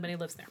 because nobody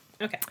lives there.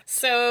 Okay.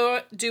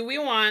 So, do we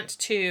want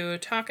to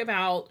talk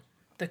about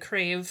the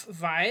Crave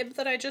vibe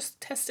that I just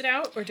tested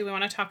out, or do we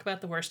want to talk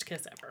about the worst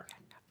kiss ever?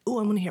 Ooh,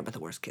 I want to hear about the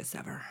worst kiss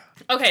ever.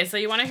 Okay, so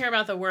you want to hear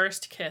about the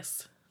worst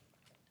kiss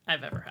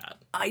I've ever had.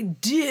 I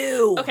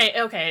do.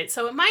 Okay.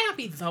 So it might not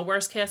be the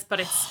worst kiss, but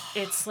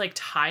it's like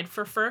tied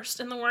for first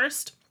in the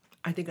worst.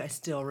 I think I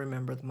still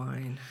remember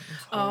mine. It was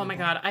Oh my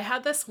god, I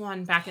had this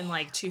one back in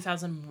like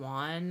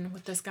 2001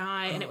 with this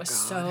guy, and it was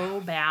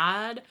so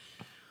bad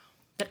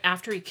that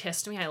after he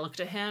kissed me, I looked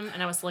at him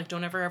and I was like,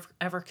 "Don't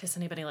ever kiss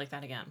anybody like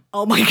that again."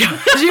 Oh my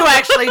god. You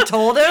actually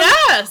told him?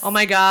 Yes. Oh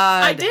my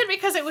god. I did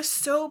because it was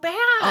so bad.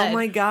 Oh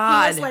my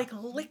God. He was like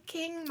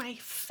licking my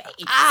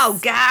face. Oh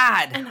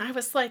god. And I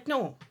was like,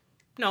 no.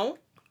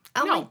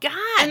 Oh No. my god.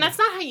 And that's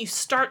not how you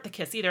start the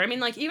kiss either. I mean,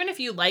 like, even if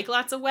you like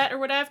lots of wet or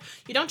whatever,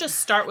 you don't just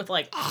start with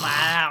like,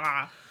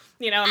 blah,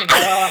 you know, I mean,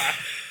 blah.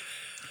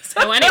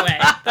 So anyway,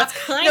 that's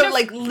kind No, of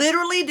like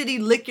literally, did he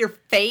lick your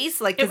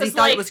face? Like, because he was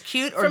thought like it was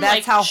cute, or from, that's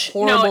like, how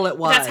horrible it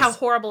was? That's how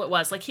horrible it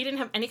was. Like, he didn't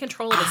have any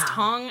control of his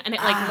tongue, and it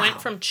like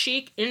went from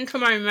cheek into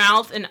my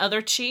mouth and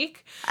other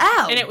cheek.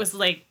 Ow. And it was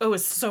like, it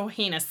was so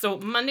heinous. So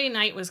Monday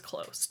night was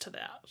close to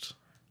that.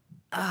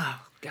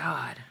 Oh,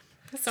 God.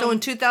 So in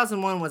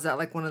 2001, was that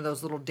like one of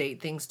those little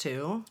date things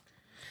too?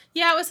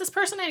 Yeah, it was this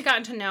person I'd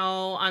gotten to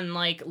know on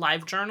like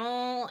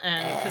LiveJournal,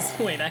 and because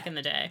way back in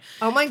the day.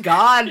 Oh my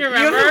God! You You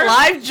have remember? a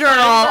live journal.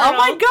 Oh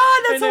my God,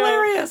 I that's know.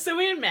 hilarious. So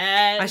we had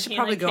met. I should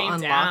probably go unlock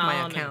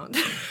my account.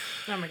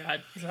 Oh my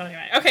God. So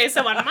anyway, okay.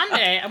 So on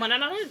Monday, I went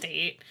on a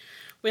date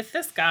with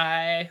this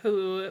guy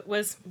who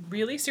was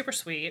really super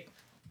sweet.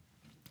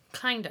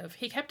 Kind of.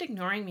 He kept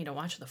ignoring me to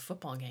watch the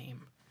football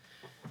game.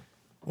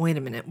 Wait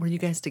a minute. Were you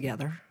guys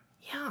together?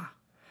 Yeah.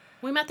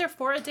 We met there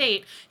for a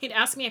date. He'd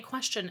ask me a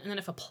question, and then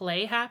if a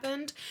play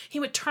happened, he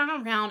would turn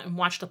around and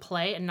watch the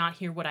play and not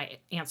hear what I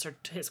answered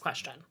to his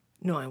question.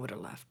 No, I would have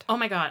left. Oh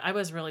my God, I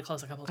was really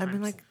close a couple times. I'd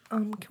been like,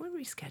 can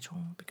we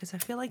reschedule? Because I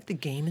feel like the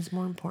game is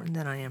more important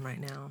than I am right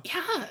now.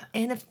 Yeah.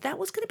 And if that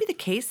was going to be the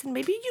case, then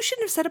maybe you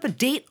shouldn't have set up a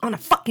date on a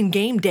fucking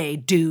game day,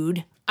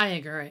 dude. I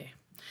agree.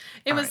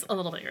 It was a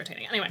little bit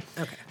irritating. Anyway.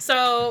 Okay.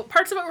 So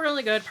parts of it were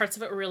really good, parts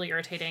of it were really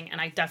irritating, and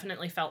I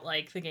definitely felt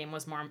like the game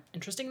was more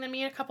interesting than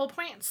me at a couple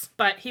points.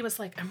 But he was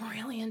like, I'm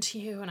really into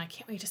you, and I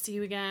can't wait to see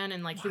you again.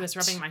 And like he was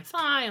rubbing my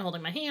thigh and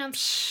holding my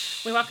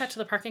hands. We walk out to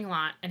the parking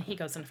lot, and he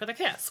goes in for the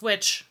kiss,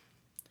 which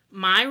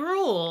my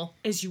rule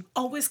is you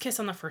always kiss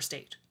on the first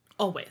date.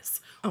 Always.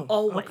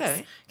 Always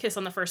okay. kiss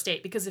on the first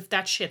date, because if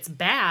that shit's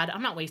bad,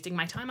 I'm not wasting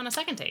my time on a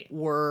second date.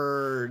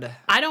 Word.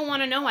 I don't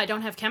want to know I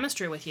don't have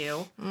chemistry with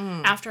you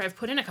after I've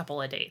put in a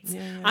couple of dates.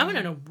 I want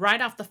to know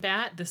right off the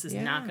bat, this is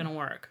not going to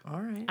work.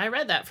 All right. I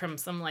read that from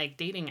some like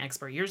dating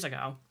expert years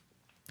ago.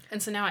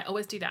 And so now I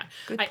always do that.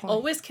 I point.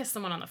 always kiss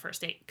someone on the first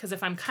date. Because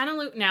if I'm kind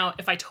of... Now,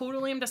 if I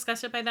totally am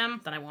disgusted by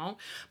them, then I won't.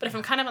 But if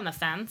I'm kind of on the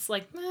fence,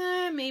 like,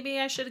 maybe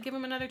I should give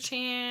them another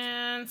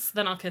chance,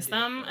 then I'll kiss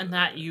them. And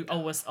that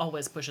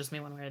always pushes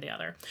me one way or the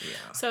other.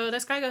 Yeah. So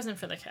this guy goes in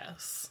for the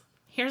kiss.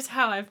 Here's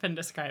how I've been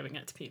describing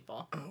it to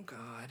people. Oh,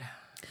 God.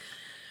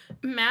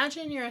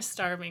 Imagine you're a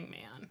starving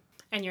man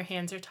and your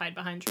hands are tied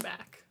behind your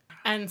back.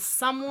 And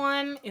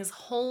someone is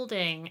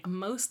holding a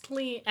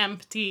mostly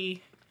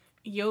empty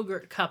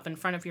yogurt cup in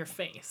front of your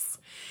face.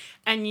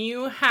 And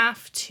you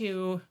have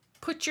to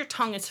put your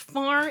tongue as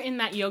far in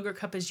that yogurt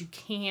cup as you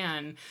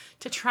can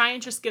to try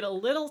and just get a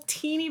little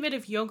teeny bit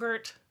of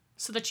yogurt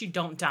so that you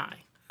don't die.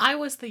 I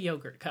was the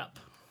yogurt cup.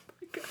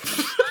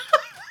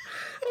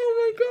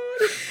 Oh, my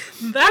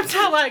God. That's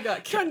how I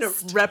got kissed. Trying to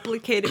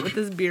replicate it with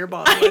this beer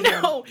bottle. I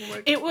know.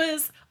 It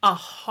was a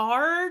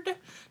hard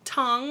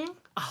tongue,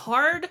 a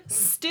hard,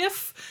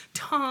 stiff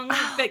tongue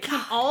that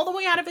came all the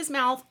way out of his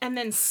mouth and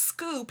then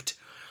scooped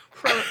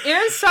from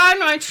inside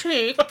my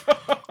cheek to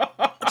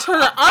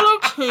the other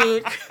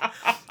cheek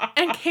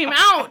and came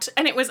out,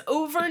 and it was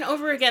over and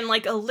over again,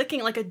 like a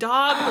licking, like a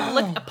dog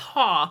would lick a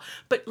paw,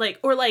 but like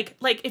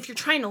if you're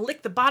trying to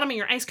lick the bottom of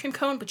your ice cream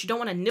cone, but you don't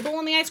want to nibble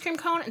on the ice cream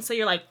cone, and so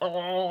you're like,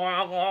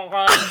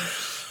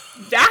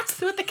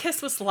 that's what the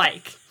kiss was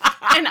like.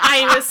 And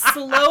I was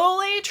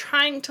slowly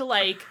trying to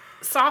like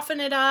soften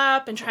it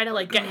up and try to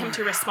like get him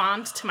to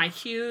respond to my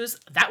cues.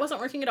 That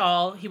wasn't working at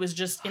all. He was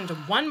just into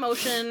one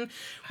motion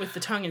with the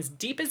tongue as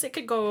deep as it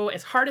could go,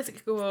 as hard as it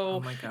could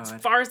go, as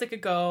far as it could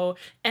go.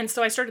 And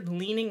so I started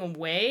leaning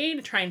away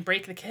to try and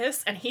break the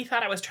kiss, and he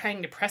thought I was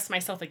trying to press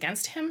myself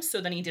against him, so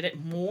then he did it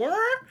more.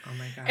 Oh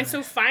my God. And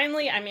so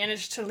finally I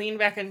managed to lean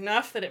back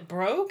enough that it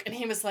broke, and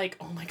he was like,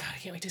 oh my God, I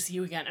can't wait to see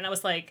you again. And I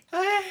was like,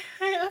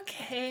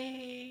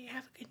 okay,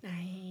 have a good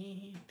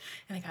night.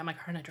 And I got in my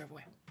car and I drove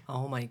away.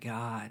 Oh my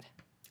God.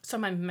 So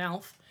my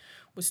mouth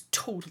was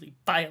totally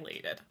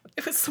violated.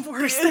 It was the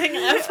worst thing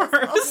ever.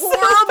 It was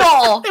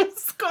horrible. It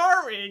was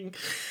scarring.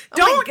 Oh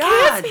Don't my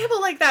God. kiss people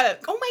like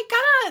that. Oh my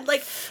God.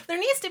 Like, there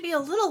needs to be a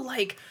little,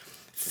 like,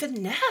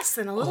 finesse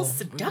and a little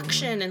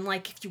seduction. And,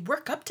 like, if you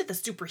work up to the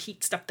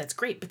superheat stuff, that's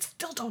great. But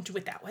still don't do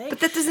it that way. But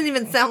that doesn't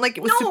even sound like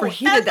it was No,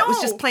 superheated. That was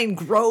no. just plain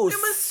gross. It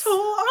was so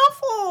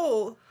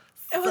awful.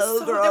 It was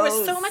So there was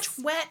gross. so much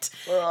wet,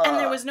 and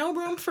there was no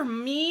room for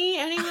me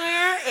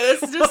anywhere.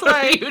 It's just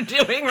like, What are you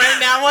doing right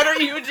now? What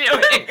are you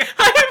doing?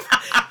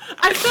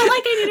 I felt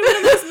like I needed one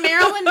of those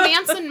Marilyn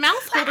Manson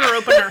mouth holder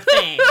opener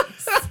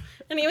things.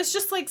 And he was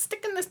just like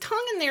sticking his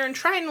tongue in there and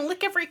trying to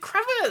lick every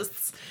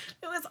crevice.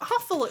 It was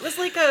awful. It was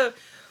like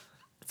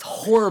It's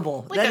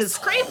horrible. like That a is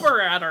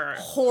scraper at her.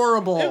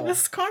 horrible. It was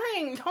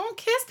scarring. Don't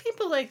kiss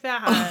people like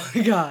that. Oh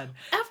my God.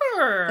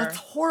 Ever. That's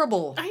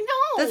horrible. I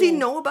know. Does he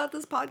know about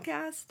this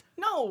podcast?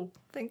 No.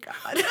 Thank God.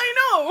 I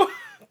know.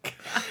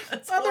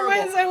 That's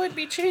Otherwise, horrible. I would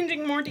be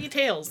changing more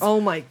details.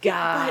 Oh my But,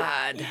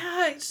 God.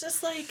 yeah, it's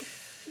just like,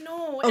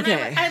 no. And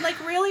Okay. I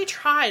like really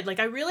tried. Like,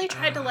 I really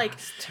tried to like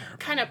It's terrible.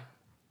 kind of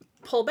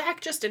pull back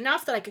just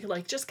enough that I could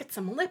like just get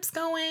some lips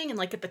going and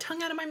like get the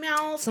tongue out of my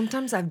mouth.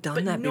 Sometimes I've done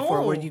But that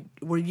before, no.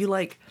 where you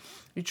like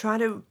you try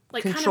to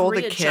Like control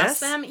kind the of readjust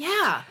kiss. them.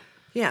 Yeah.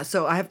 Yeah,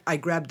 so I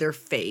grabbed their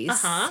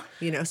face, so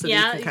Yeah, that you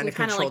can kind of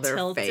control like their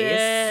tilt face.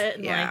 it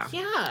and, yeah. like,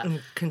 yeah.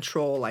 And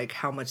control like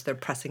how much they're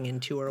pressing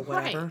into or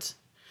whatever. Right.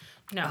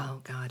 No.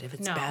 Oh God, if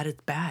it's No. bad,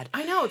 it's bad.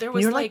 I know, there And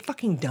was you're like,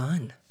 fucking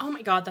done. oh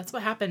my God, that's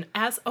what happened.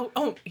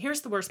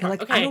 Here's the worst part.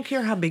 Like Okay. I don't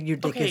care how big your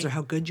dick is Okay. or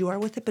how good you are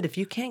with it, but if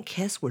you can't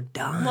kiss, we're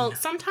done. Well,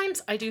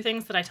 sometimes I do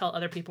things that I tell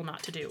other people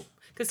not to do.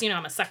 Because,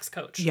 I'm a sex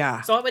coach.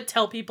 Yeah. So I would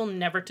tell people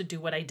never to do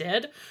what I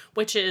did,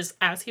 which is,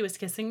 as he was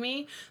kissing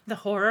me, the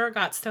horror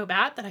got so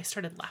bad that I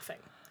started laughing.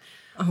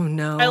 oh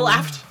no. I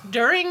laughed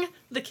during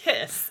the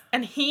kiss,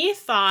 and he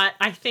thought,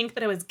 I think,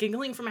 that I was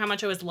giggling from how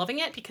much I was loving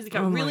it because he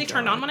got really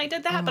turned on when I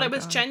did that, but I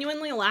was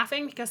genuinely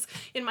laughing because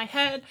in my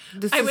head,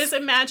 I was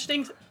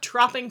imagining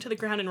dropping to the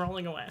ground and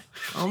rolling away.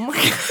 Oh my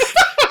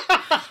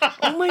God.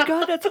 Oh my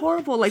God, that's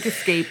horrible. Like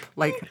escape.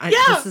 Like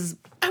this is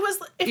I was,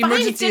 if I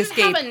Emergency didn't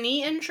escape. have a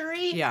knee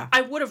injury, Yeah.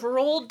 I would have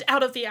rolled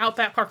out of the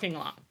Outback parking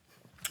lot.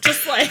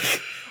 Just like,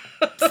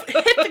 hit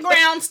the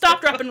ground,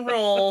 stop, drop, and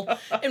roll,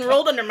 and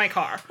rolled under my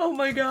car. oh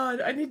my God,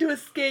 I need to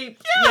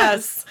escape.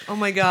 Yes. Oh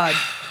my God.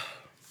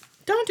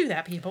 Don't do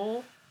that,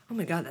 people. Oh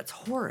my God, that's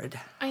horrid.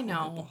 I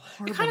know.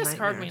 Horrible It kind of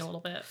scarred me nightmares. a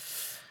little bit.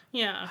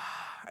 Yeah.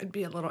 I'd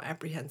be a little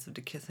apprehensive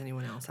to kiss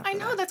anyone else after I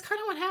know, that. that's kind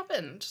of what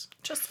happened.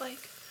 Just like,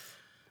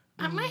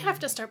 I might have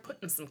to start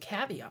putting some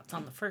caveats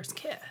on the first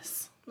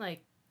kiss.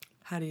 Like,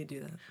 How do you do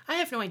that? I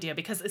have no idea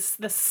because it's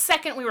the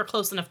second we were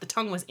close enough, the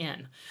tongue was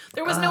in.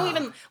 There was no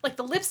even, like,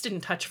 the lips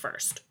didn't touch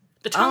first.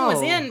 The tongue was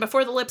Oh. in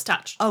before the lips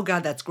touched. Oh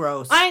God, that's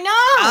gross. I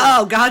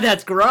know! Oh God,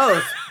 that's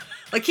gross.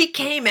 Like he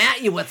came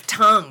at you with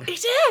tongue. He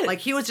did! Like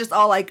he was just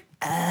all like,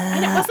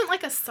 And it wasn't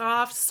like a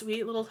soft,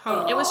 sweet little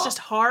tongue. It was just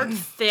hard,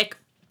 thick,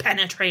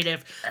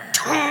 penetrative.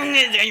 Tongue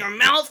is in your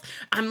mouth.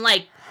 I'm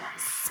like,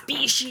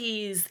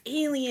 species,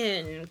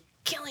 alien,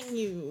 killing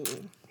you.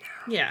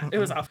 Yeah, it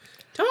was awful.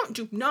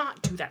 Do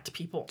not do that to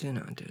people. do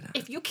not do that.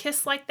 If you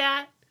kiss like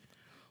that,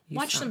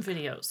 watch suck. some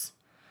videos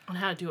on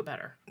how to do it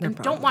better. They're And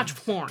don't watch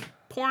porn.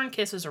 Porn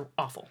kisses are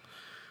awful.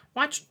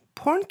 Watch.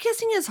 Porn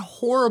kissing is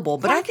horrible,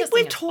 but Porn I think kissing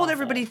we've is told awful.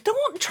 everybody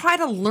don't try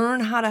to learn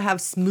how to have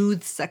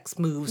smooth sex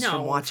moves No,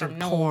 from watching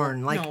no,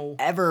 porn. Like no.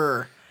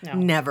 ever. No.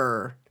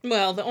 Never.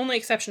 Well, the only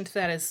exception to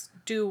that is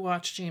do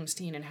watch James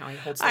Dean and how he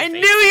holds. Their I face. knew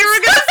you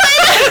were gonna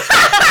say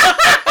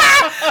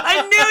that.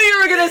 I knew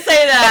you were gonna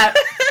say that.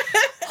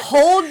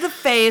 Hold the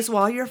face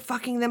while you're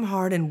fucking them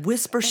hard and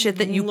whisper shit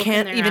that you Look in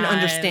can't their even eyes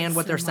understand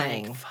what they're and, like,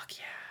 saying. Fuck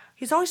yeah.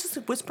 He's always just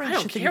like, whispering I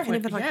don't shit that you care can't what.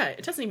 even like. Yeah,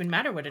 it doesn't even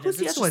matter what it Who's is.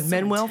 the It's other one? just so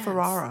Manuel intense.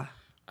 Ferrara.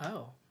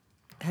 Oh,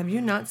 Have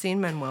you not seen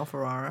Manuel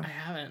Ferrara? I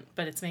haven't,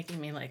 but it's making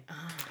me like.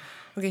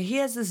 Okay, he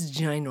has this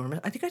ginormous.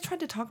 I think I tried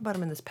to talk about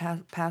him in this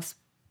past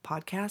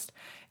podcast,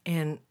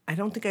 and I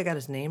don't think I got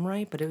his name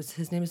right, but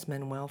his name is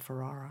Manuel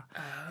Ferrara,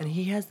 and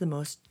he has the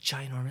most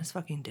ginormous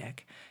fucking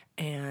dick,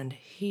 and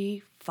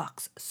he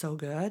fucks so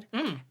good,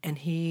 and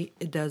he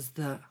does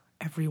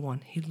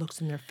everyone. He looks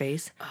in their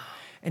face,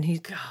 and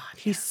he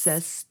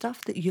says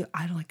stuff that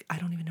I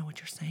don't even know what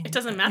you're saying. It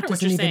doesn't matter It what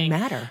doesn't you're even saying.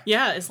 matter.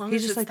 Yeah, as long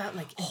He's as just it's like that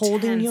like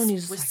holding you, and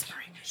he's intense just like,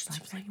 whispering. It's like,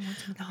 just like, like, you want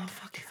something oh like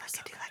fuck, that? you're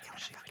so Do you like it? good.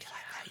 Do you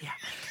like that? Yeah.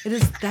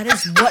 It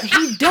is what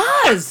he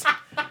does.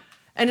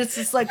 And it's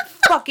just like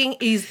fucking,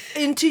 he's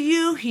into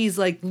you. He's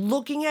like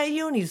looking at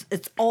you, and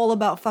it's all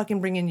about fucking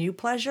bringing you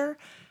pleasure.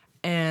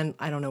 And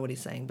I don't know what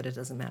he's saying, but it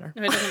doesn't matter.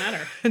 No, it doesn't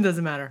matter. It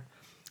doesn't matter.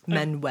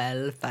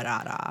 Manuel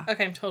Ferrara.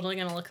 Okay, I'm totally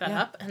gonna look that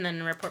up and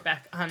then report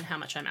back on how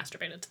much I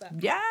masturbated to that.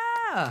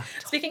 Yeah.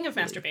 Speaking of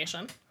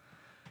masturbation,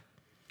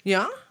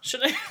 Yeah?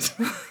 should I?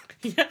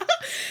 Yeah.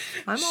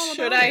 I'm all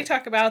Should about I it.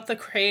 talk about the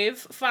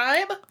Crave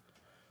vibe?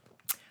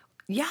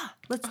 Yeah,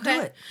 let's do Okay.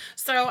 it.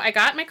 So I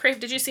got my Crave.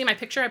 Did you see my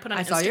picture I put on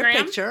I Instagram? saw your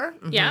picture.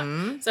 Mhm.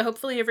 Yeah. So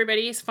hopefully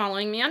everybody's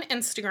following me on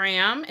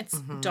Instagram. It's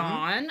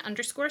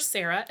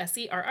Dawn_Sarah,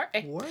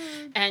 SERRA. Word.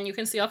 And you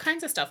can see all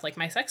kinds of stuff like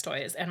my sex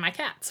toys and my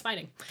cats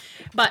fighting.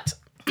 But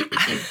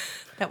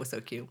That was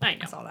so cute. I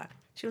know. I saw that.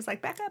 She was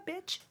like, back up,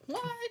 bitch.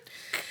 what?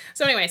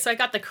 So anyway, so I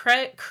got the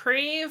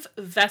Crave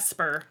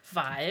Vesper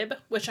vibe,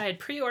 which I had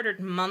pre-ordered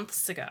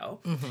months ago.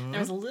 There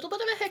was a little bit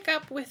of a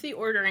hiccup with the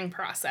ordering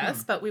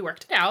process, but we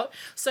worked it out.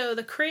 So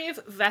the Crave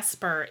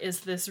Vesper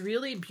is this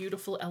really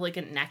beautiful,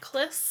 elegant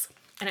necklace,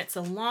 and it's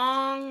a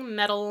long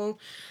metal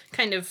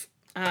kind of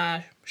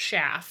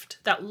shaft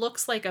that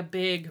looks like a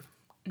big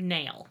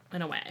nail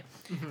in a way.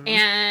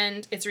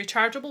 And it's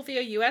rechargeable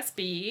via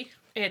USB.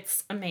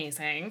 It's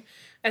amazing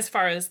as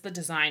far as the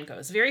design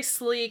goes. Very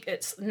sleek.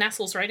 It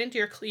nestles right into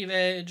your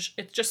cleavage.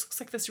 It just looks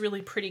like this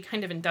really pretty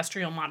kind of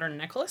industrial modern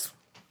necklace.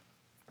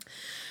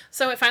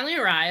 So it finally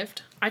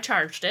arrived. I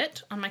charged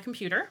it on my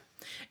computer.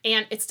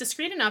 And it's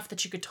discreet enough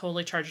that you could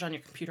totally charge it on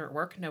your computer at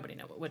work. Nobody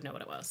would know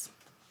what it was.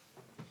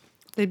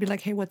 They'd be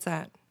like, hey, what's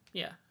that?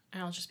 Yeah.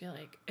 And I'll just be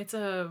like, it's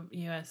a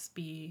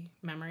USB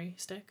memory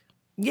stick.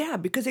 Yeah,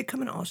 because they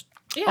come in all all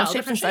shapes and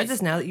different sizes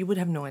shapes. now that you would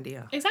have no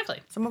idea.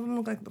 Exactly. Some of them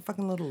look like the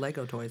fucking little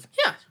Lego toys.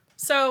 Yeah.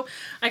 So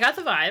I got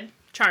the vibe,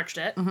 charged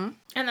it, and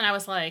then I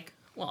was like,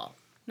 well,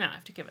 now I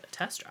have to give it a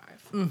test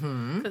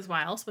drive. Because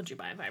why else would you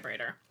buy a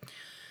vibrator?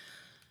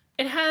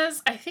 It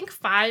has, I think,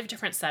 5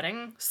 different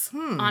settings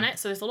on it.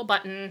 So there's a little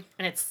button,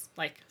 and it's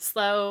like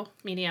slow,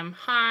 medium,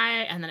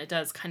 high, and then it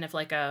does kind of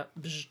like a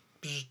bzz,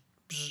 bzz,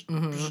 bzz,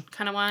 bzz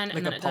kind of one. Like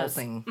and then a it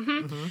pulsing.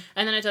 does,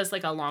 and then it does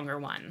like a longer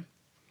one.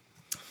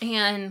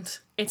 And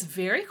it's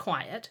very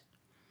quiet.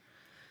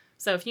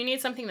 So if you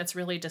need something that's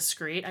really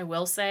discreet, I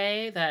will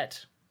say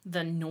that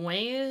the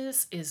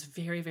noise is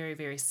very, very,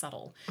 very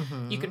subtle.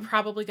 You could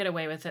probably get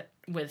away with it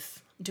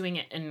with doing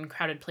it in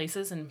crowded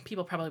places, and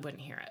people probably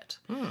wouldn't hear it.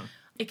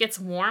 It gets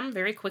warm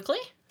very quickly.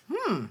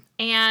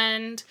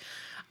 And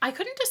I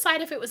couldn't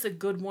decide if it was a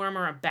good warm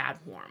or a bad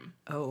warm.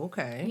 Oh,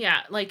 okay.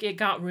 Yeah, like it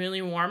got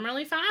really warm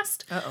really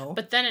fast. Uh-oh.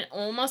 But then it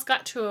almost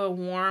got to a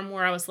warm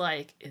where I was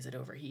like, is it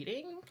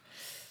overheating?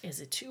 Is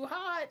it too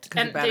hot?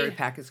 Because the battery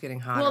pack is getting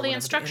hot. Well, or the whatever,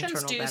 instructions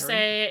internal do battery.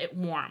 say it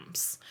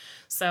warms.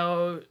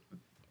 So,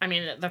 I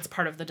mean, that's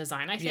part of the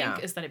design, I think, Yeah.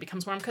 is that it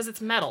becomes warm because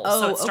it's metal.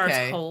 Oh, so it starts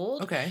okay.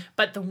 cold. Okay.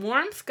 But the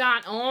warmth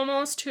got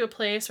almost to a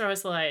place where I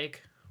was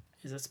like,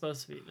 is it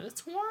supposed to be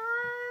this warm?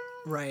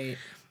 Right.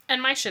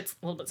 And my shit's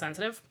a little bit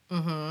sensitive.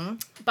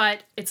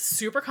 But it's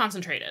super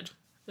concentrated.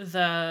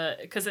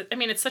 Because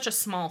it's such a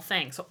small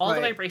thing. So all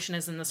the Right. vibration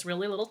is in this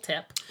really little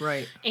tip.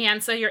 Right.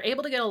 And so you're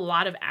able to get a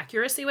lot of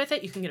accuracy with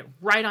it. You can get it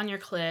right on your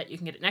clit. You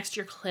can get it next to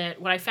your clit.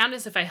 What I found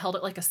is if I held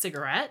it like a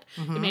cigarette,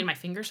 it made my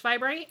fingers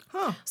vibrate.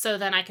 Huh. So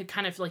then I could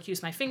kind of like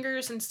use my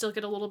fingers and still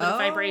get a little bit of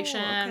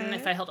vibration okay.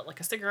 if I held it like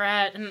a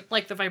cigarette. And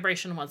like the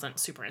vibration wasn't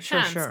super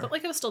intense, sure. but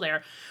like it was still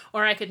there.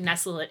 Or I could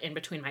nestle it in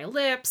between my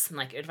lips and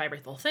like it would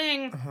vibrate the whole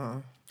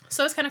thing.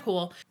 So it's kind of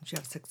cool. Did you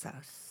have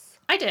success?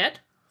 I did.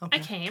 I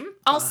came.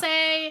 I'll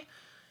say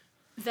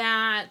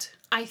that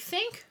I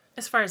think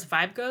as far as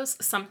vibe goes,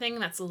 something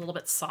that's a little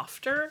bit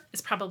softer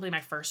is probably my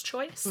first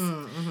choice.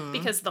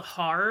 Because the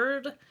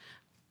hard,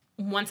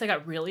 once I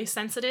got really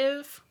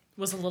sensitive,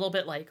 was a little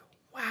bit like,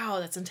 wow,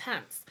 that's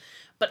intense.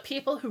 But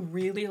people who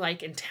really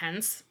like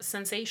intense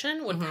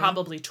sensation would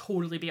probably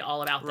totally be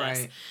all about this.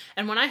 Right.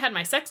 And when I had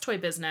my sex toy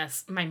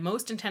business, my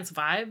most intense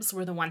vibes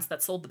were the ones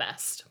that sold the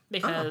best.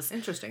 Because,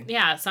 interesting.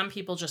 yeah, some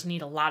people just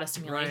need a lot of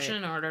stimulation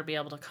in order to be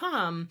able to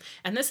come.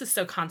 And this is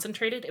so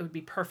concentrated, it would be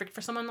perfect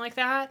for someone like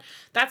that.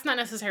 That's not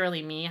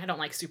necessarily me. I don't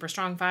like super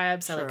strong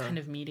vibes. I like kind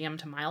of medium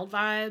to mild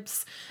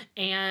vibes.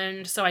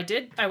 And so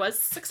I was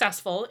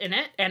successful in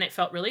it, and it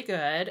felt really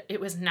good. It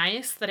was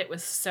nice that it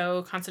was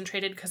so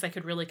concentrated because I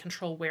could really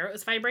control where it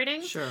was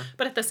vibrating. Sure.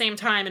 But at the same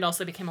time, it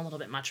also became a little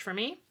bit much for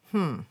me.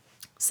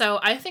 So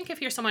I think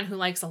if you're someone who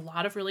likes a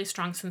lot of really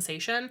strong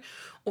sensation,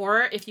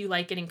 or if you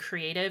like getting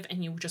creative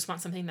and you just want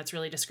something that's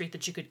really discreet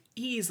that you could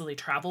easily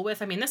travel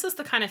with. I mean, this is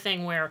the kind of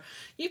thing where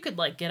you could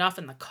like get off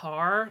in the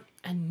car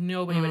and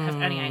nobody would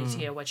have any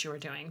idea what you were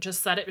doing.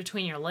 Just set it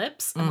between your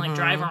lips and like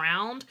drive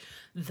around.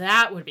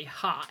 That would be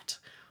hot.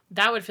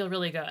 That would feel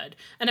really good.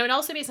 And it would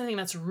also be something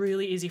that's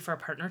really easy for a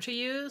partner to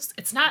use.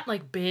 It's not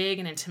like big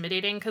and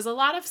intimidating because a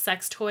lot of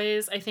sex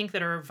toys, I think,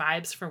 that are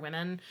vibes for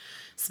women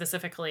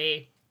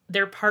specifically,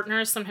 their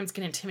partners sometimes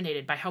get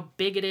intimidated by how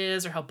big it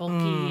is or how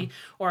bulky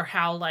or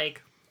how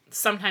like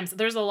sometimes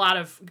there's a lot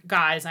of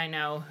guys I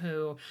know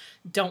who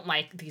don't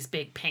like these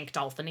big pink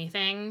dolphin-y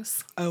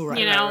things. Oh, right,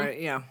 you know?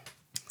 right, yeah.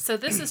 So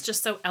this is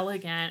just so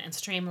elegant and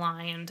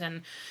streamlined,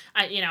 and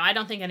I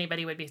don't think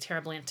anybody would be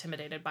terribly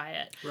intimidated by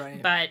it. Right.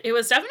 But it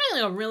was definitely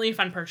a really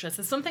fun purchase.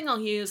 It's something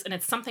I'll use, and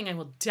it's something I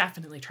will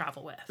definitely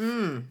travel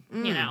with.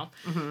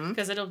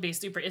 Because it'll be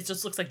super. It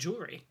just looks like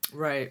jewelry.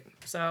 Right.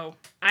 So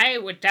I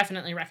would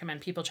definitely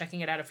recommend people checking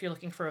it out if you're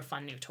looking for a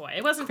fun new toy.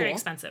 It wasn't very Cool.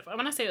 expensive. I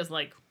want to say it was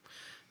like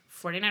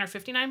 $49 or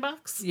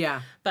 $59.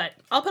 Yeah. But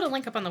I'll put a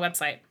link up on the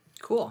website.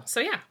 Cool. So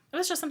yeah, it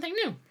was just something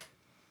new.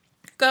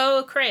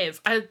 Go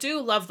Crave. I do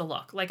love the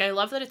look. Like, I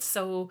love that it's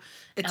so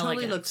It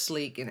elegant. totally looks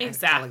sleek and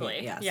Exactly.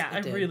 elegant. Yes, yeah, it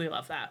I did. really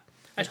love that.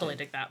 I totally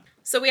dig that.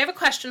 So we have a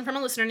question from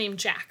a listener named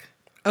Jack.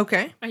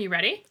 Okay, Are you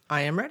ready?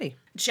 I am ready.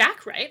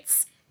 Jack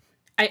writes,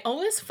 I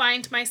always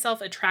find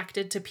myself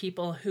attracted to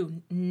people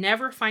who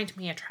never find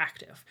me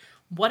attractive.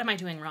 What am I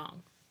doing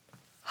wrong?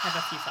 I have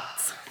a few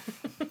thoughts.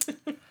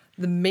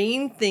 The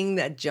main thing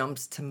that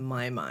jumps to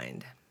my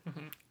mind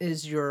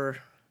is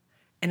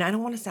and I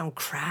don't want to sound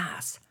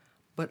crass,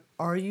 but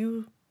are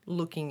you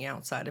looking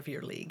outside of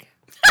your league?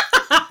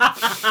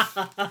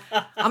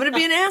 I'm going to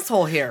be an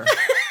asshole here.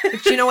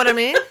 But you know what I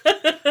mean?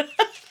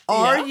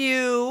 Are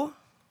you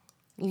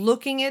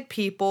looking at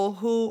people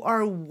who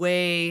are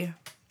way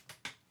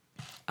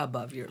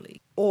above your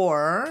league?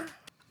 Or,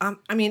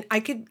 I mean, I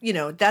could,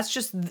 that's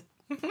just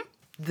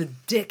the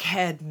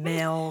dickhead,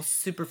 male,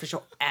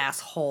 superficial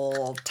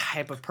asshole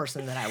type of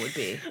person that I would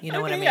be. You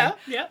know what I mean?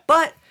 Yeah.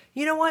 But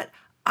you know what?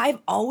 I've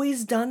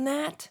always done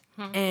that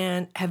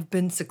and have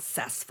been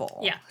successful.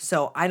 Yeah.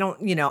 So I don't,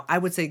 I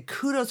would say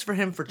kudos for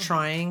him for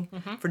trying,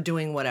 for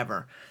doing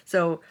whatever.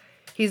 So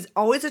he's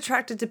always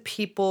attracted to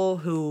people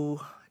who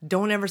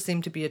don't ever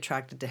seem to be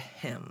attracted to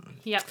him.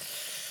 Yep.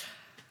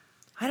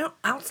 I don't,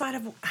 outside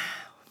of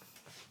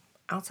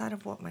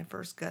what my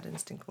first gut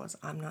instinct was,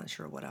 I'm not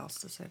sure what else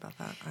to say about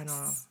that. I don't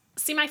know.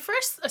 See,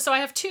 so I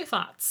have two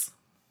thoughts.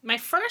 My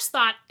first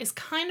thought is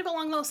kind of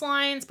along those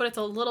lines, but it's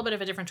a little bit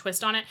of a different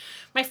twist on it.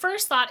 My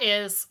first thought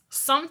is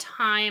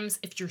sometimes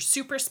if you're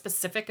super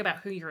specific about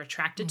who you're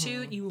attracted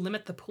to, you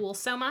limit the pool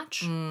so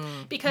much.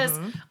 Because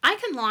I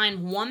can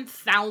line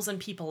 1,000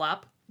 people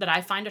up that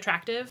I find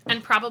attractive,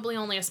 and probably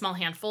only a small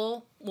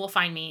handful will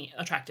find me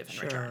attractive in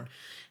return.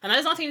 And that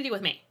has nothing to do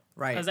with me.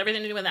 Right. It has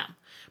everything to do with them.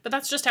 But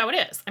that's just how it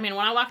is. I mean,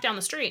 when I walk down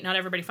the street, not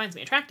everybody finds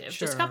me attractive.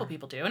 Just a couple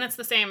people do. And it's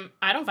the same.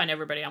 I don't find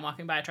everybody I'm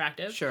walking by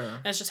attractive. Sure.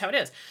 And it's just how it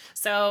is.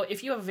 So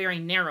if you have a very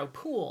narrow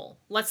pool,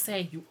 let's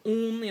say you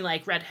only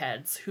like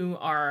redheads who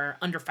are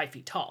under 5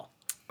 feet tall.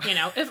 You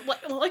know, if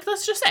like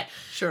let's just say.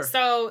 Sure.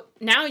 So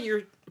now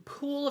your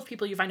pool of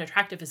people you find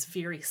attractive is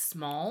very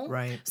small.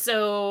 Right.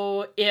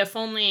 So if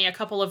only a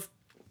couple of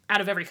out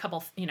of every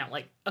couple, you know,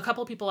 like a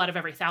couple people out of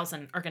every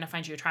 1,000 are going to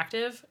find you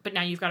attractive, but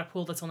now you've got a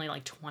pool that's only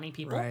like 20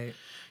 people. Right.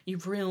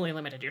 You've really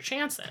limited your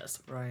chances.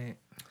 Right.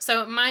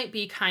 So it might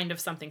be kind of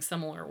something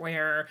similar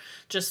where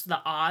just the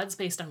odds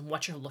based on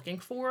what you're looking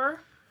for.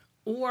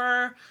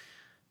 Or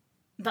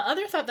the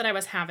other thought that I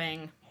was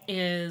having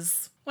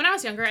is when I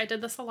was younger, I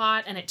did this a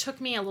lot, and it took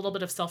me a little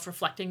bit of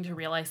self-reflecting to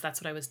realize that's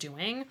what I was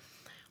doing.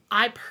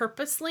 I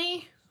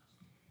purposely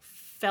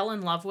fell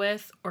in love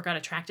with or got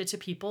attracted to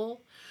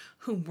people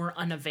who were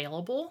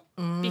unavailable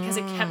because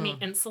it kept me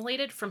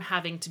insulated from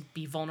having to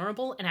be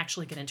vulnerable and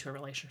actually get into a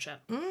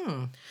relationship.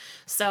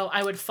 So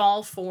I would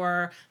fall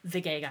for the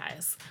gay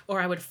guys,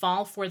 or I would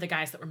fall for the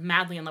guys that were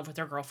madly in love with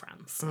their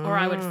girlfriends, or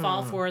I would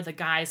fall for the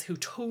guys who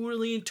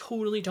totally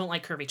don't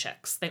like curvy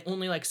chicks. They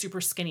only like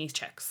super skinny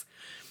chicks.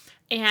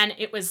 And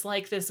it was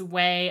like this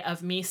way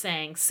of me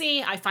saying,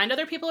 see, I find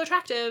other people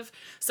attractive,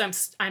 so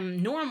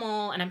I'm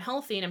normal and I'm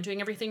healthy and I'm doing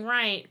everything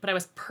right, but I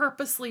was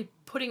purposely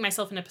putting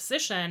myself in a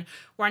position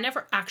where I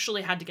never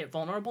actually had to get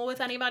vulnerable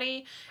with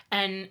anybody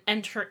and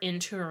enter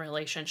into a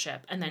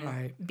relationship and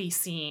then be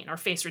seen or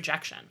face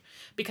rejection,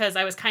 because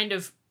I was kind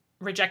of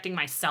rejecting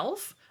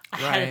myself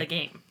ahead of the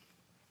game.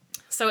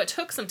 So it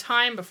took some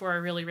time before I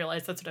really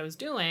realized that's what I was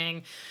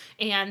doing.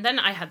 And then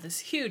I had this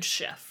huge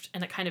shift,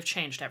 and it kind of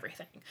changed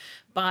everything.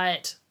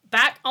 But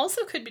that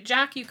also could be,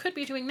 Jack, you could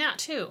be doing that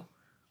too.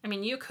 I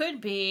mean, you could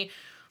be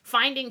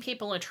finding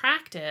people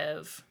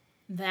attractive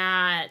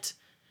that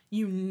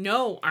you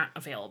know aren't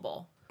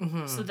available.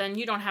 So then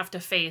you don't have to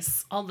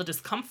face all the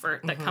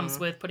discomfort that comes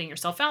with putting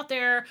yourself out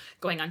there,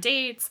 going on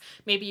dates.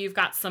 Maybe you've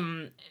got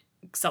some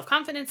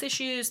self-confidence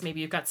issues.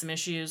 Maybe you've got some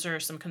issues or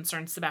some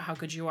concerns about how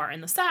good you are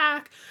in the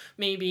sack.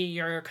 Maybe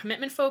you're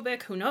commitment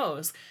phobic. Who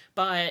knows?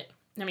 But,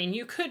 I mean,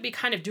 you could be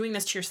kind of doing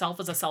this to yourself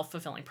as a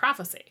self-fulfilling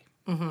prophecy.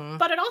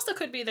 But it also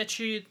could be that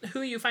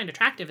who you find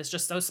attractive is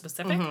just so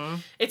specific.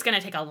 It's going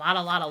to take a lot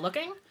of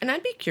looking. And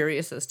I'd be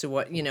curious as to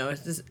what, you know,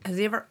 has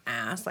he ever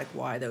asked, like,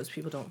 why those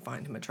people don't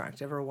find him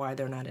attractive or why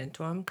they're not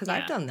into him? Because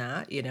I've done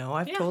that, you know.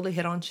 I've totally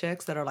hit on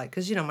chicks that are like,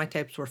 because, you know, my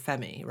types were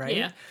femmy, right?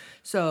 Yeah.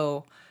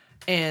 So,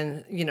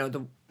 and, you know,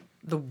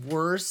 the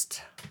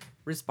worst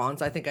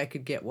response I think I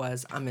could get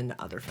was, I'm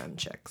into other femme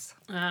chicks.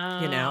 You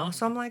know?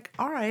 So I'm like,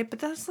 all right, but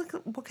that's like,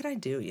 what can I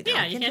do? You know?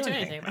 Yeah, you can't do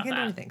anything about that. I can't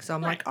do anything. So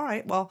I'm like, all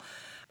right, well,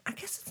 I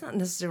guess it's not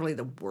necessarily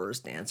the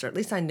worst answer. At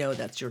least I know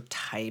that's your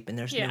type, and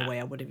there's no way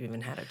I would have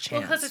even had a chance.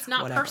 Well, because it's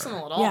not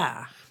personal at all.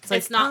 Yeah.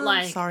 It's not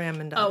like, sorry, I'm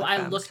into other other I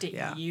femmes. looked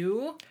at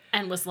you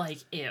and was like,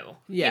 ew.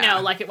 Yeah. You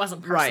know, like it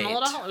wasn't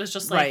personal at all. It was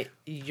just like... Right.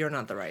 You're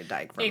not the right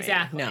dyke for me.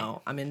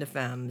 No, I'm into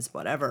femmes,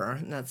 whatever,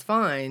 and that's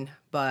fine.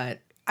 But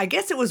I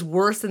guess it was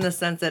worse in the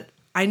sense that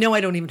I know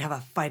I don't even have a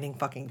fighting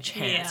fucking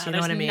chance. You know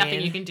what I mean? There's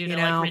nothing you can do to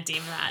like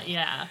redeem that.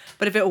 Yeah.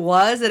 But if it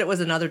was that it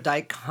was another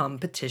dyke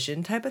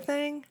competition type of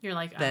thing, you're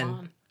like,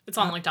 then it's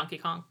on like Donkey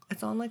Kong.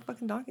 It's on like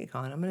fucking Donkey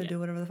Kong. I'm gonna do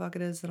whatever the fuck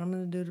it is that I'm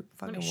gonna do to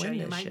fucking win this shit. Let me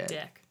show you my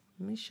dick.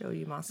 Let me show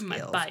you my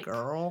skills, bike.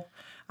 girl.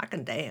 I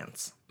can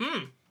dance.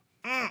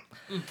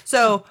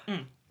 So,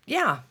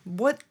 yeah,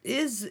 what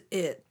is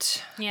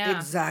it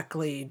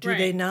exactly? Do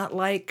they not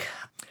like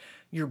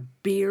your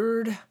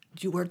beard?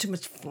 Do you wear too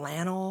much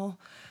flannel?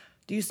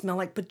 Do you smell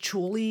like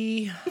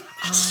patchouli?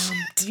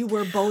 Do you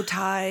wear bow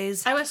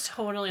ties? I was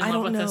totally in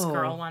love with this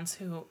girl once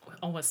who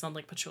always smelled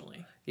like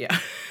patchouli. Yeah.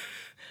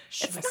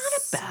 It's not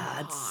a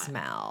bad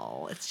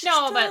smell. It's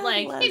just but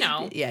like, you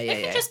know,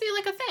 it could just be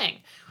like a thing.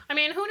 I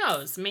mean, who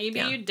knows? Maybe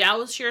you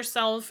douse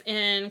yourself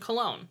in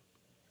cologne.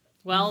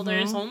 Well,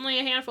 there's only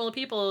a handful of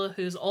people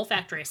whose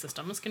olfactory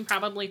systems can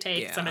probably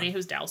take somebody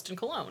who's doused in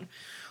cologne.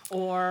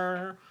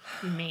 Or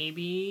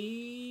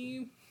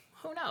maybe,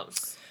 who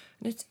knows?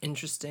 It's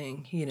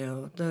interesting, you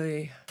know,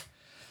 the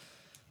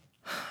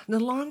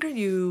longer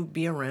you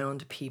be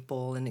around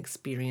people and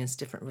experience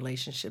different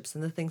relationships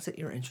and the things that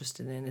you're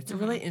interested in, it's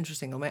really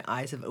interesting. My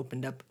eyes have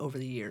opened up over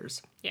the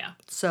years. Yeah.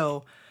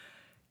 So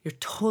you're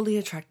totally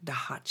attracted to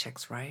hot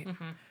chicks, right?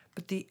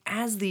 But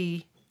as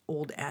the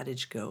old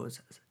adage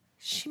goes,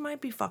 she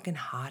might be fucking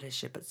hot as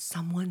shit, but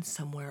someone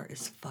somewhere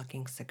is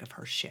fucking sick of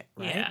her shit,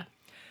 right? Yeah.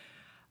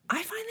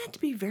 I find that to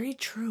be very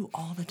true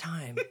all the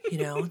time, you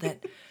know,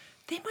 that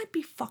they might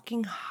be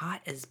fucking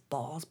hot as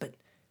balls, but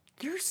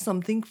there's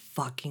something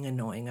fucking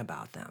annoying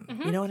about them.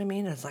 You know what I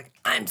mean? It's like,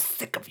 I'm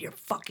sick of your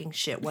fucking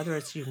shit, whether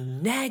it's you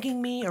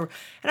nagging me or,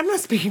 and I'm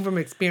not speaking from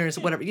experience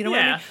or whatever, you know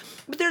what I mean?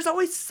 But there's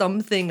always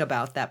something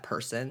about that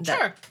person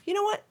that, you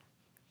know what?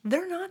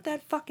 They're not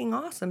that fucking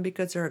awesome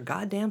because they're a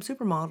goddamn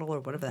supermodel or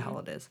whatever the hell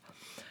it is.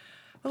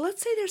 But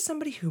let's say there's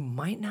somebody who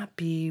might not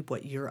be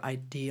what your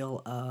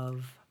ideal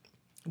of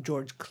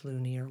George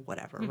Clooney or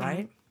whatever,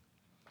 right?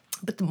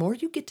 But the more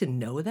you get to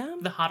know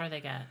them, The hotter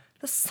they get.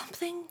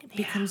 something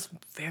becomes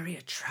very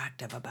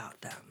attractive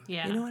about them.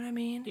 Yeah. You know what I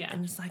mean? Yeah.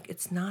 And it's like,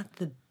 it's not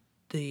the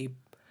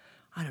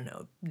I don't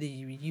know, the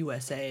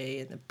USA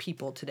and the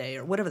People Today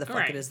or whatever the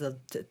fuck it is, the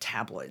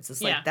tabloids.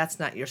 It's like, that's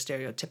not your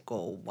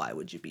stereotypical, why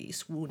would you be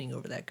swooning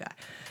over that guy?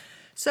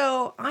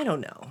 So, I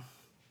don't know.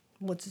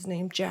 What's his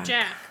name? Jack.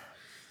 Yeah.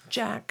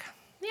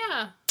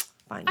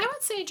 Find I out.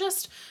 would say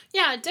just,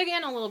 dig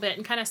in a little bit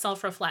and kind of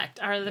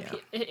self-reflect.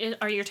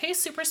 Are your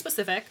tastes super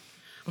specific?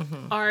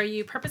 Are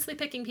you purposely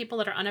picking people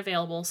that are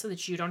unavailable so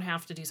that you don't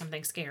have to do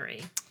something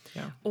scary?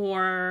 Yeah.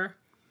 Or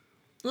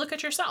look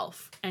at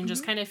yourself and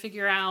just kind of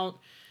figure out,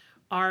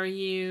 do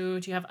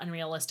you have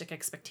unrealistic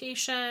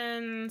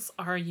expectations?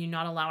 Are you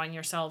not allowing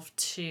yourself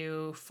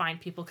to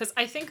find people? Because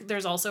I think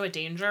there's also a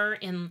danger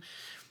in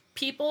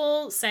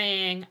people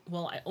saying,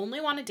 well, I only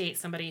want to date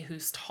somebody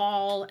who's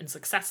tall and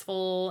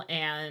successful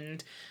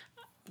and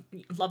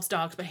loves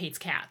dogs but hates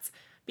cats.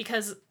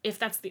 Because if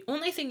that's the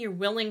only thing you're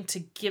willing to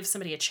give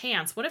somebody a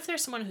chance, what if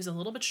there's someone who's a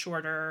little bit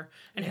shorter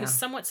and who's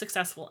somewhat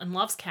successful and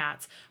loves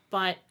cats,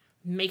 but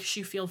makes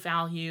you feel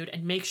valued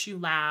and makes you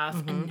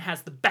laugh and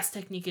has the best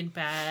technique in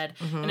bed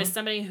and is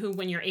somebody who,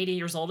 when you're 80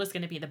 years old, is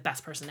going to be the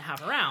best person to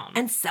have around.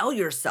 And sell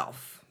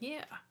yourself.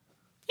 Yeah.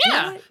 You know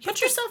Yeah. what?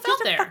 Put yourself you out have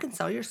to there. fucking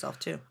sell yourself,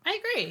 too. I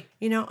agree.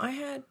 You know, I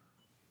had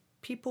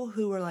people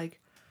who were like,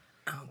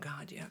 oh,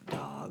 God, you have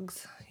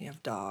dogs. You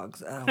have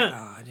dogs. Oh,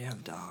 God, you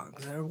have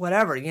dogs. Or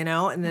whatever, you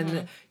know? And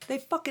then they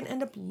fucking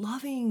end up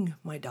loving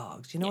my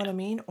dogs. You know what I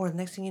mean? Or the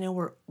next thing you know,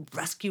 we're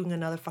rescuing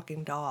another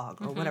fucking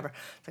dog or whatever.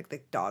 It's like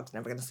the dog's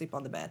never going to sleep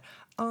on the bed.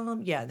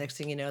 Next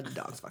thing you know, the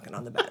dog's fucking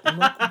on the bed. I'm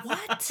like,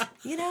 what?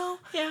 You know?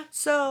 Yeah.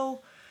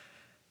 So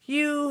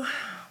you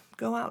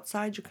go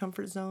outside your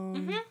comfort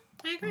zone.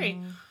 I agree.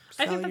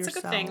 I think that's a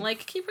good thing. yourself.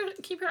 Like,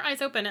 keep your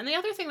eyes open. And the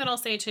other thing that I'll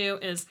say, too,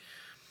 is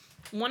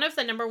one of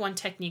the number one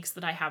techniques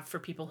that I have for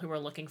people who are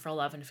looking for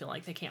love and feel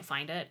like they can't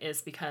find it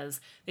is because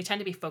they tend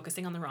to be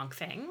focusing on the wrong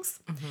things.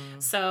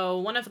 So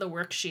one of the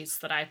worksheets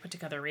that I put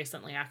together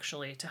recently,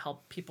 actually, to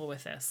help people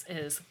with this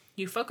is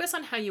you focus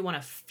on how you want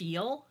to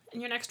feel in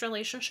your next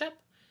relationship.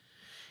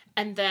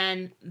 And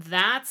then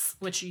that's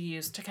what you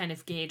use to kind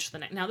of gauge the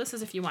next. Now, this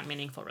is if you want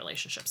meaningful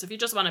relationships. If you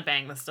just want to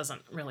bang, this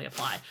doesn't really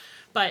apply.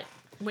 But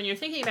when you're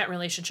thinking about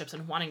relationships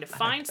and wanting to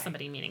find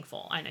somebody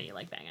meaningful, I know you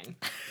like banging.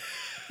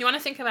 You want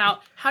to think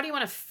about, how do you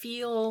want to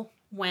feel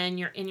when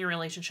you're in your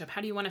relationship?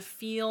 How do you want to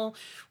feel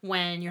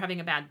when you're having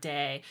a bad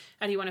day?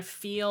 How do you want to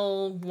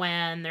feel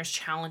when there's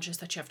challenges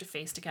that you have to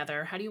face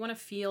together? How do you want to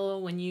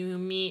feel when you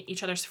meet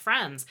each other's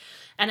friends?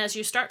 And as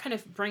you start kind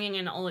of bringing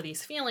in all of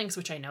these feelings,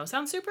 which I know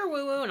sound super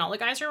woo-woo, and all the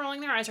guys are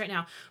rolling their eyes right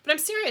now, but I'm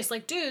serious,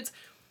 like, dudes,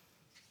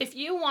 if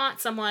you want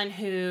someone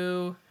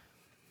who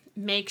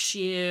makes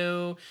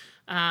you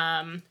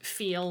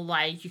feel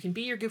like you can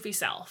be your goofy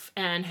self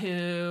and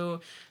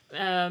who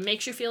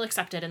makes you feel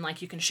accepted and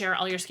like you can share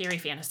all your scary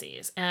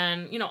fantasies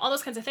and, you know, all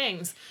those kinds of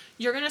things,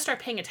 you're going to start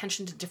paying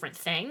attention to different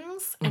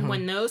things. And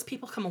when those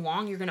people come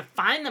along, you're going to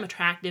find them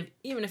attractive,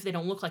 even if they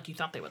don't look like you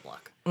thought they would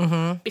look,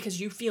 because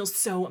you feel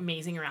so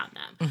amazing around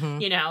them,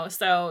 you know?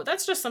 So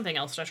that's just something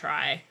else to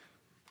try.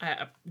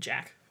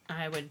 Jack,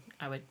 I would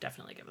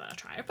definitely give that a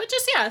try. But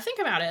just, think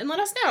about it and let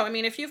us know. I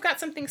mean, if you've got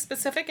something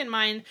specific in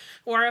mind,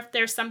 or if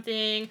there's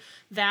something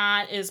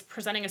that is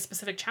presenting a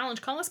specific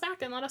challenge, call us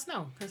back and let us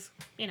know. Because,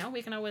 you know,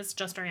 we can always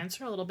adjust our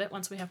answer a little bit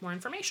once we have more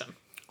information.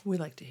 We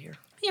like to hear.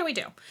 Yeah, we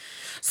do.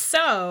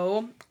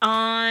 So,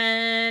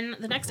 on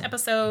the next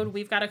episode,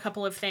 we've got a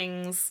couple of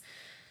things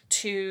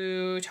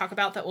to talk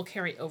about that will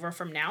carry over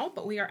from now,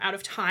 but we are out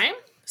of time.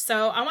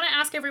 So I want to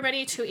ask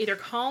everybody to either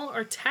call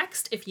or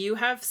text if you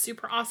have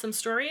super awesome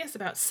stories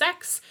about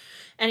sex,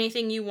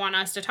 anything you want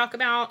us to talk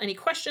about, any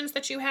questions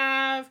that you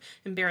have,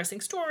 embarrassing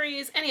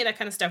stories, any of that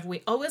kind of stuff.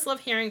 We always love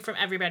hearing from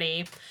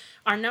everybody.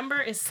 Our number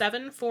is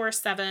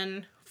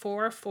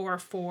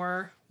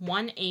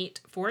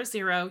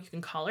 747-444-1840. You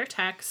can call or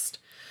text.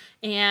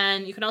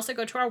 And you can also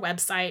go to our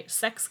website,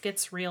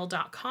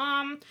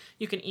 sexgetsreal.com.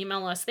 You can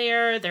email us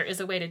there. There is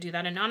a way to do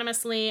that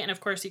anonymously. And of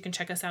course, you can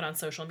check us out on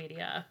social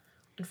media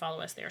and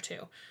follow us there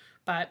too.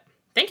 But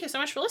thank you so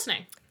much for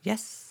listening.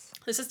 Yes.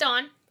 This is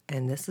Dawn.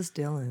 And this is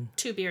Dylan.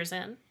 2 beers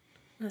in.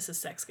 This is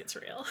Sex Gets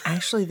Real.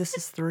 Actually, this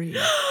is 3.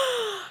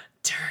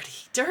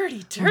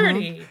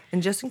 Dirty.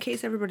 And just in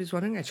case everybody's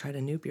wondering, I tried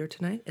a new beer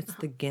tonight. It's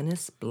the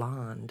Guinness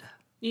Blonde.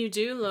 You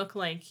do look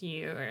like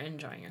you are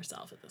enjoying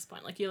yourself at this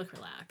point. Like, you look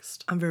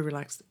relaxed. I'm very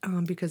relaxed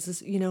because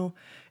this, you know,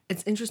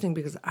 it's interesting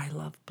because I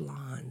love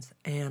blondes,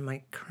 and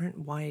my current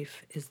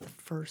wife is the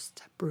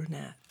first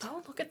brunette.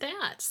 Oh, look at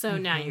that. So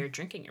now you're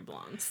drinking your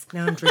blondes.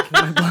 Now I'm drinking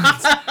my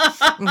blondes.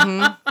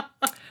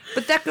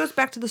 But that goes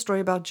back to the story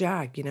about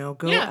Jack, go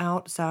Yeah.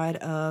 outside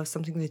of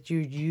something that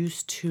you're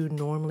used to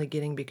normally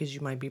getting because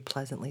you might be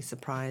pleasantly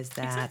surprised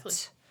that Exactly.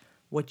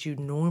 what you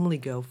normally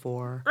go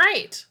for,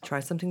 Right. try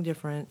something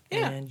different,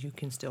 Yeah. and you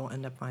can still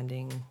end up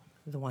finding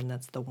the one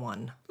that's the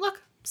one.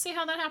 Look, see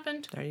how that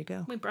happened? There you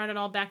go. We brought it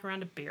all back around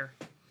to beer.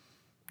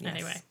 Yes.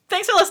 Anyway,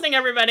 thanks for listening,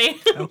 everybody.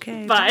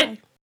 Okay. Bye.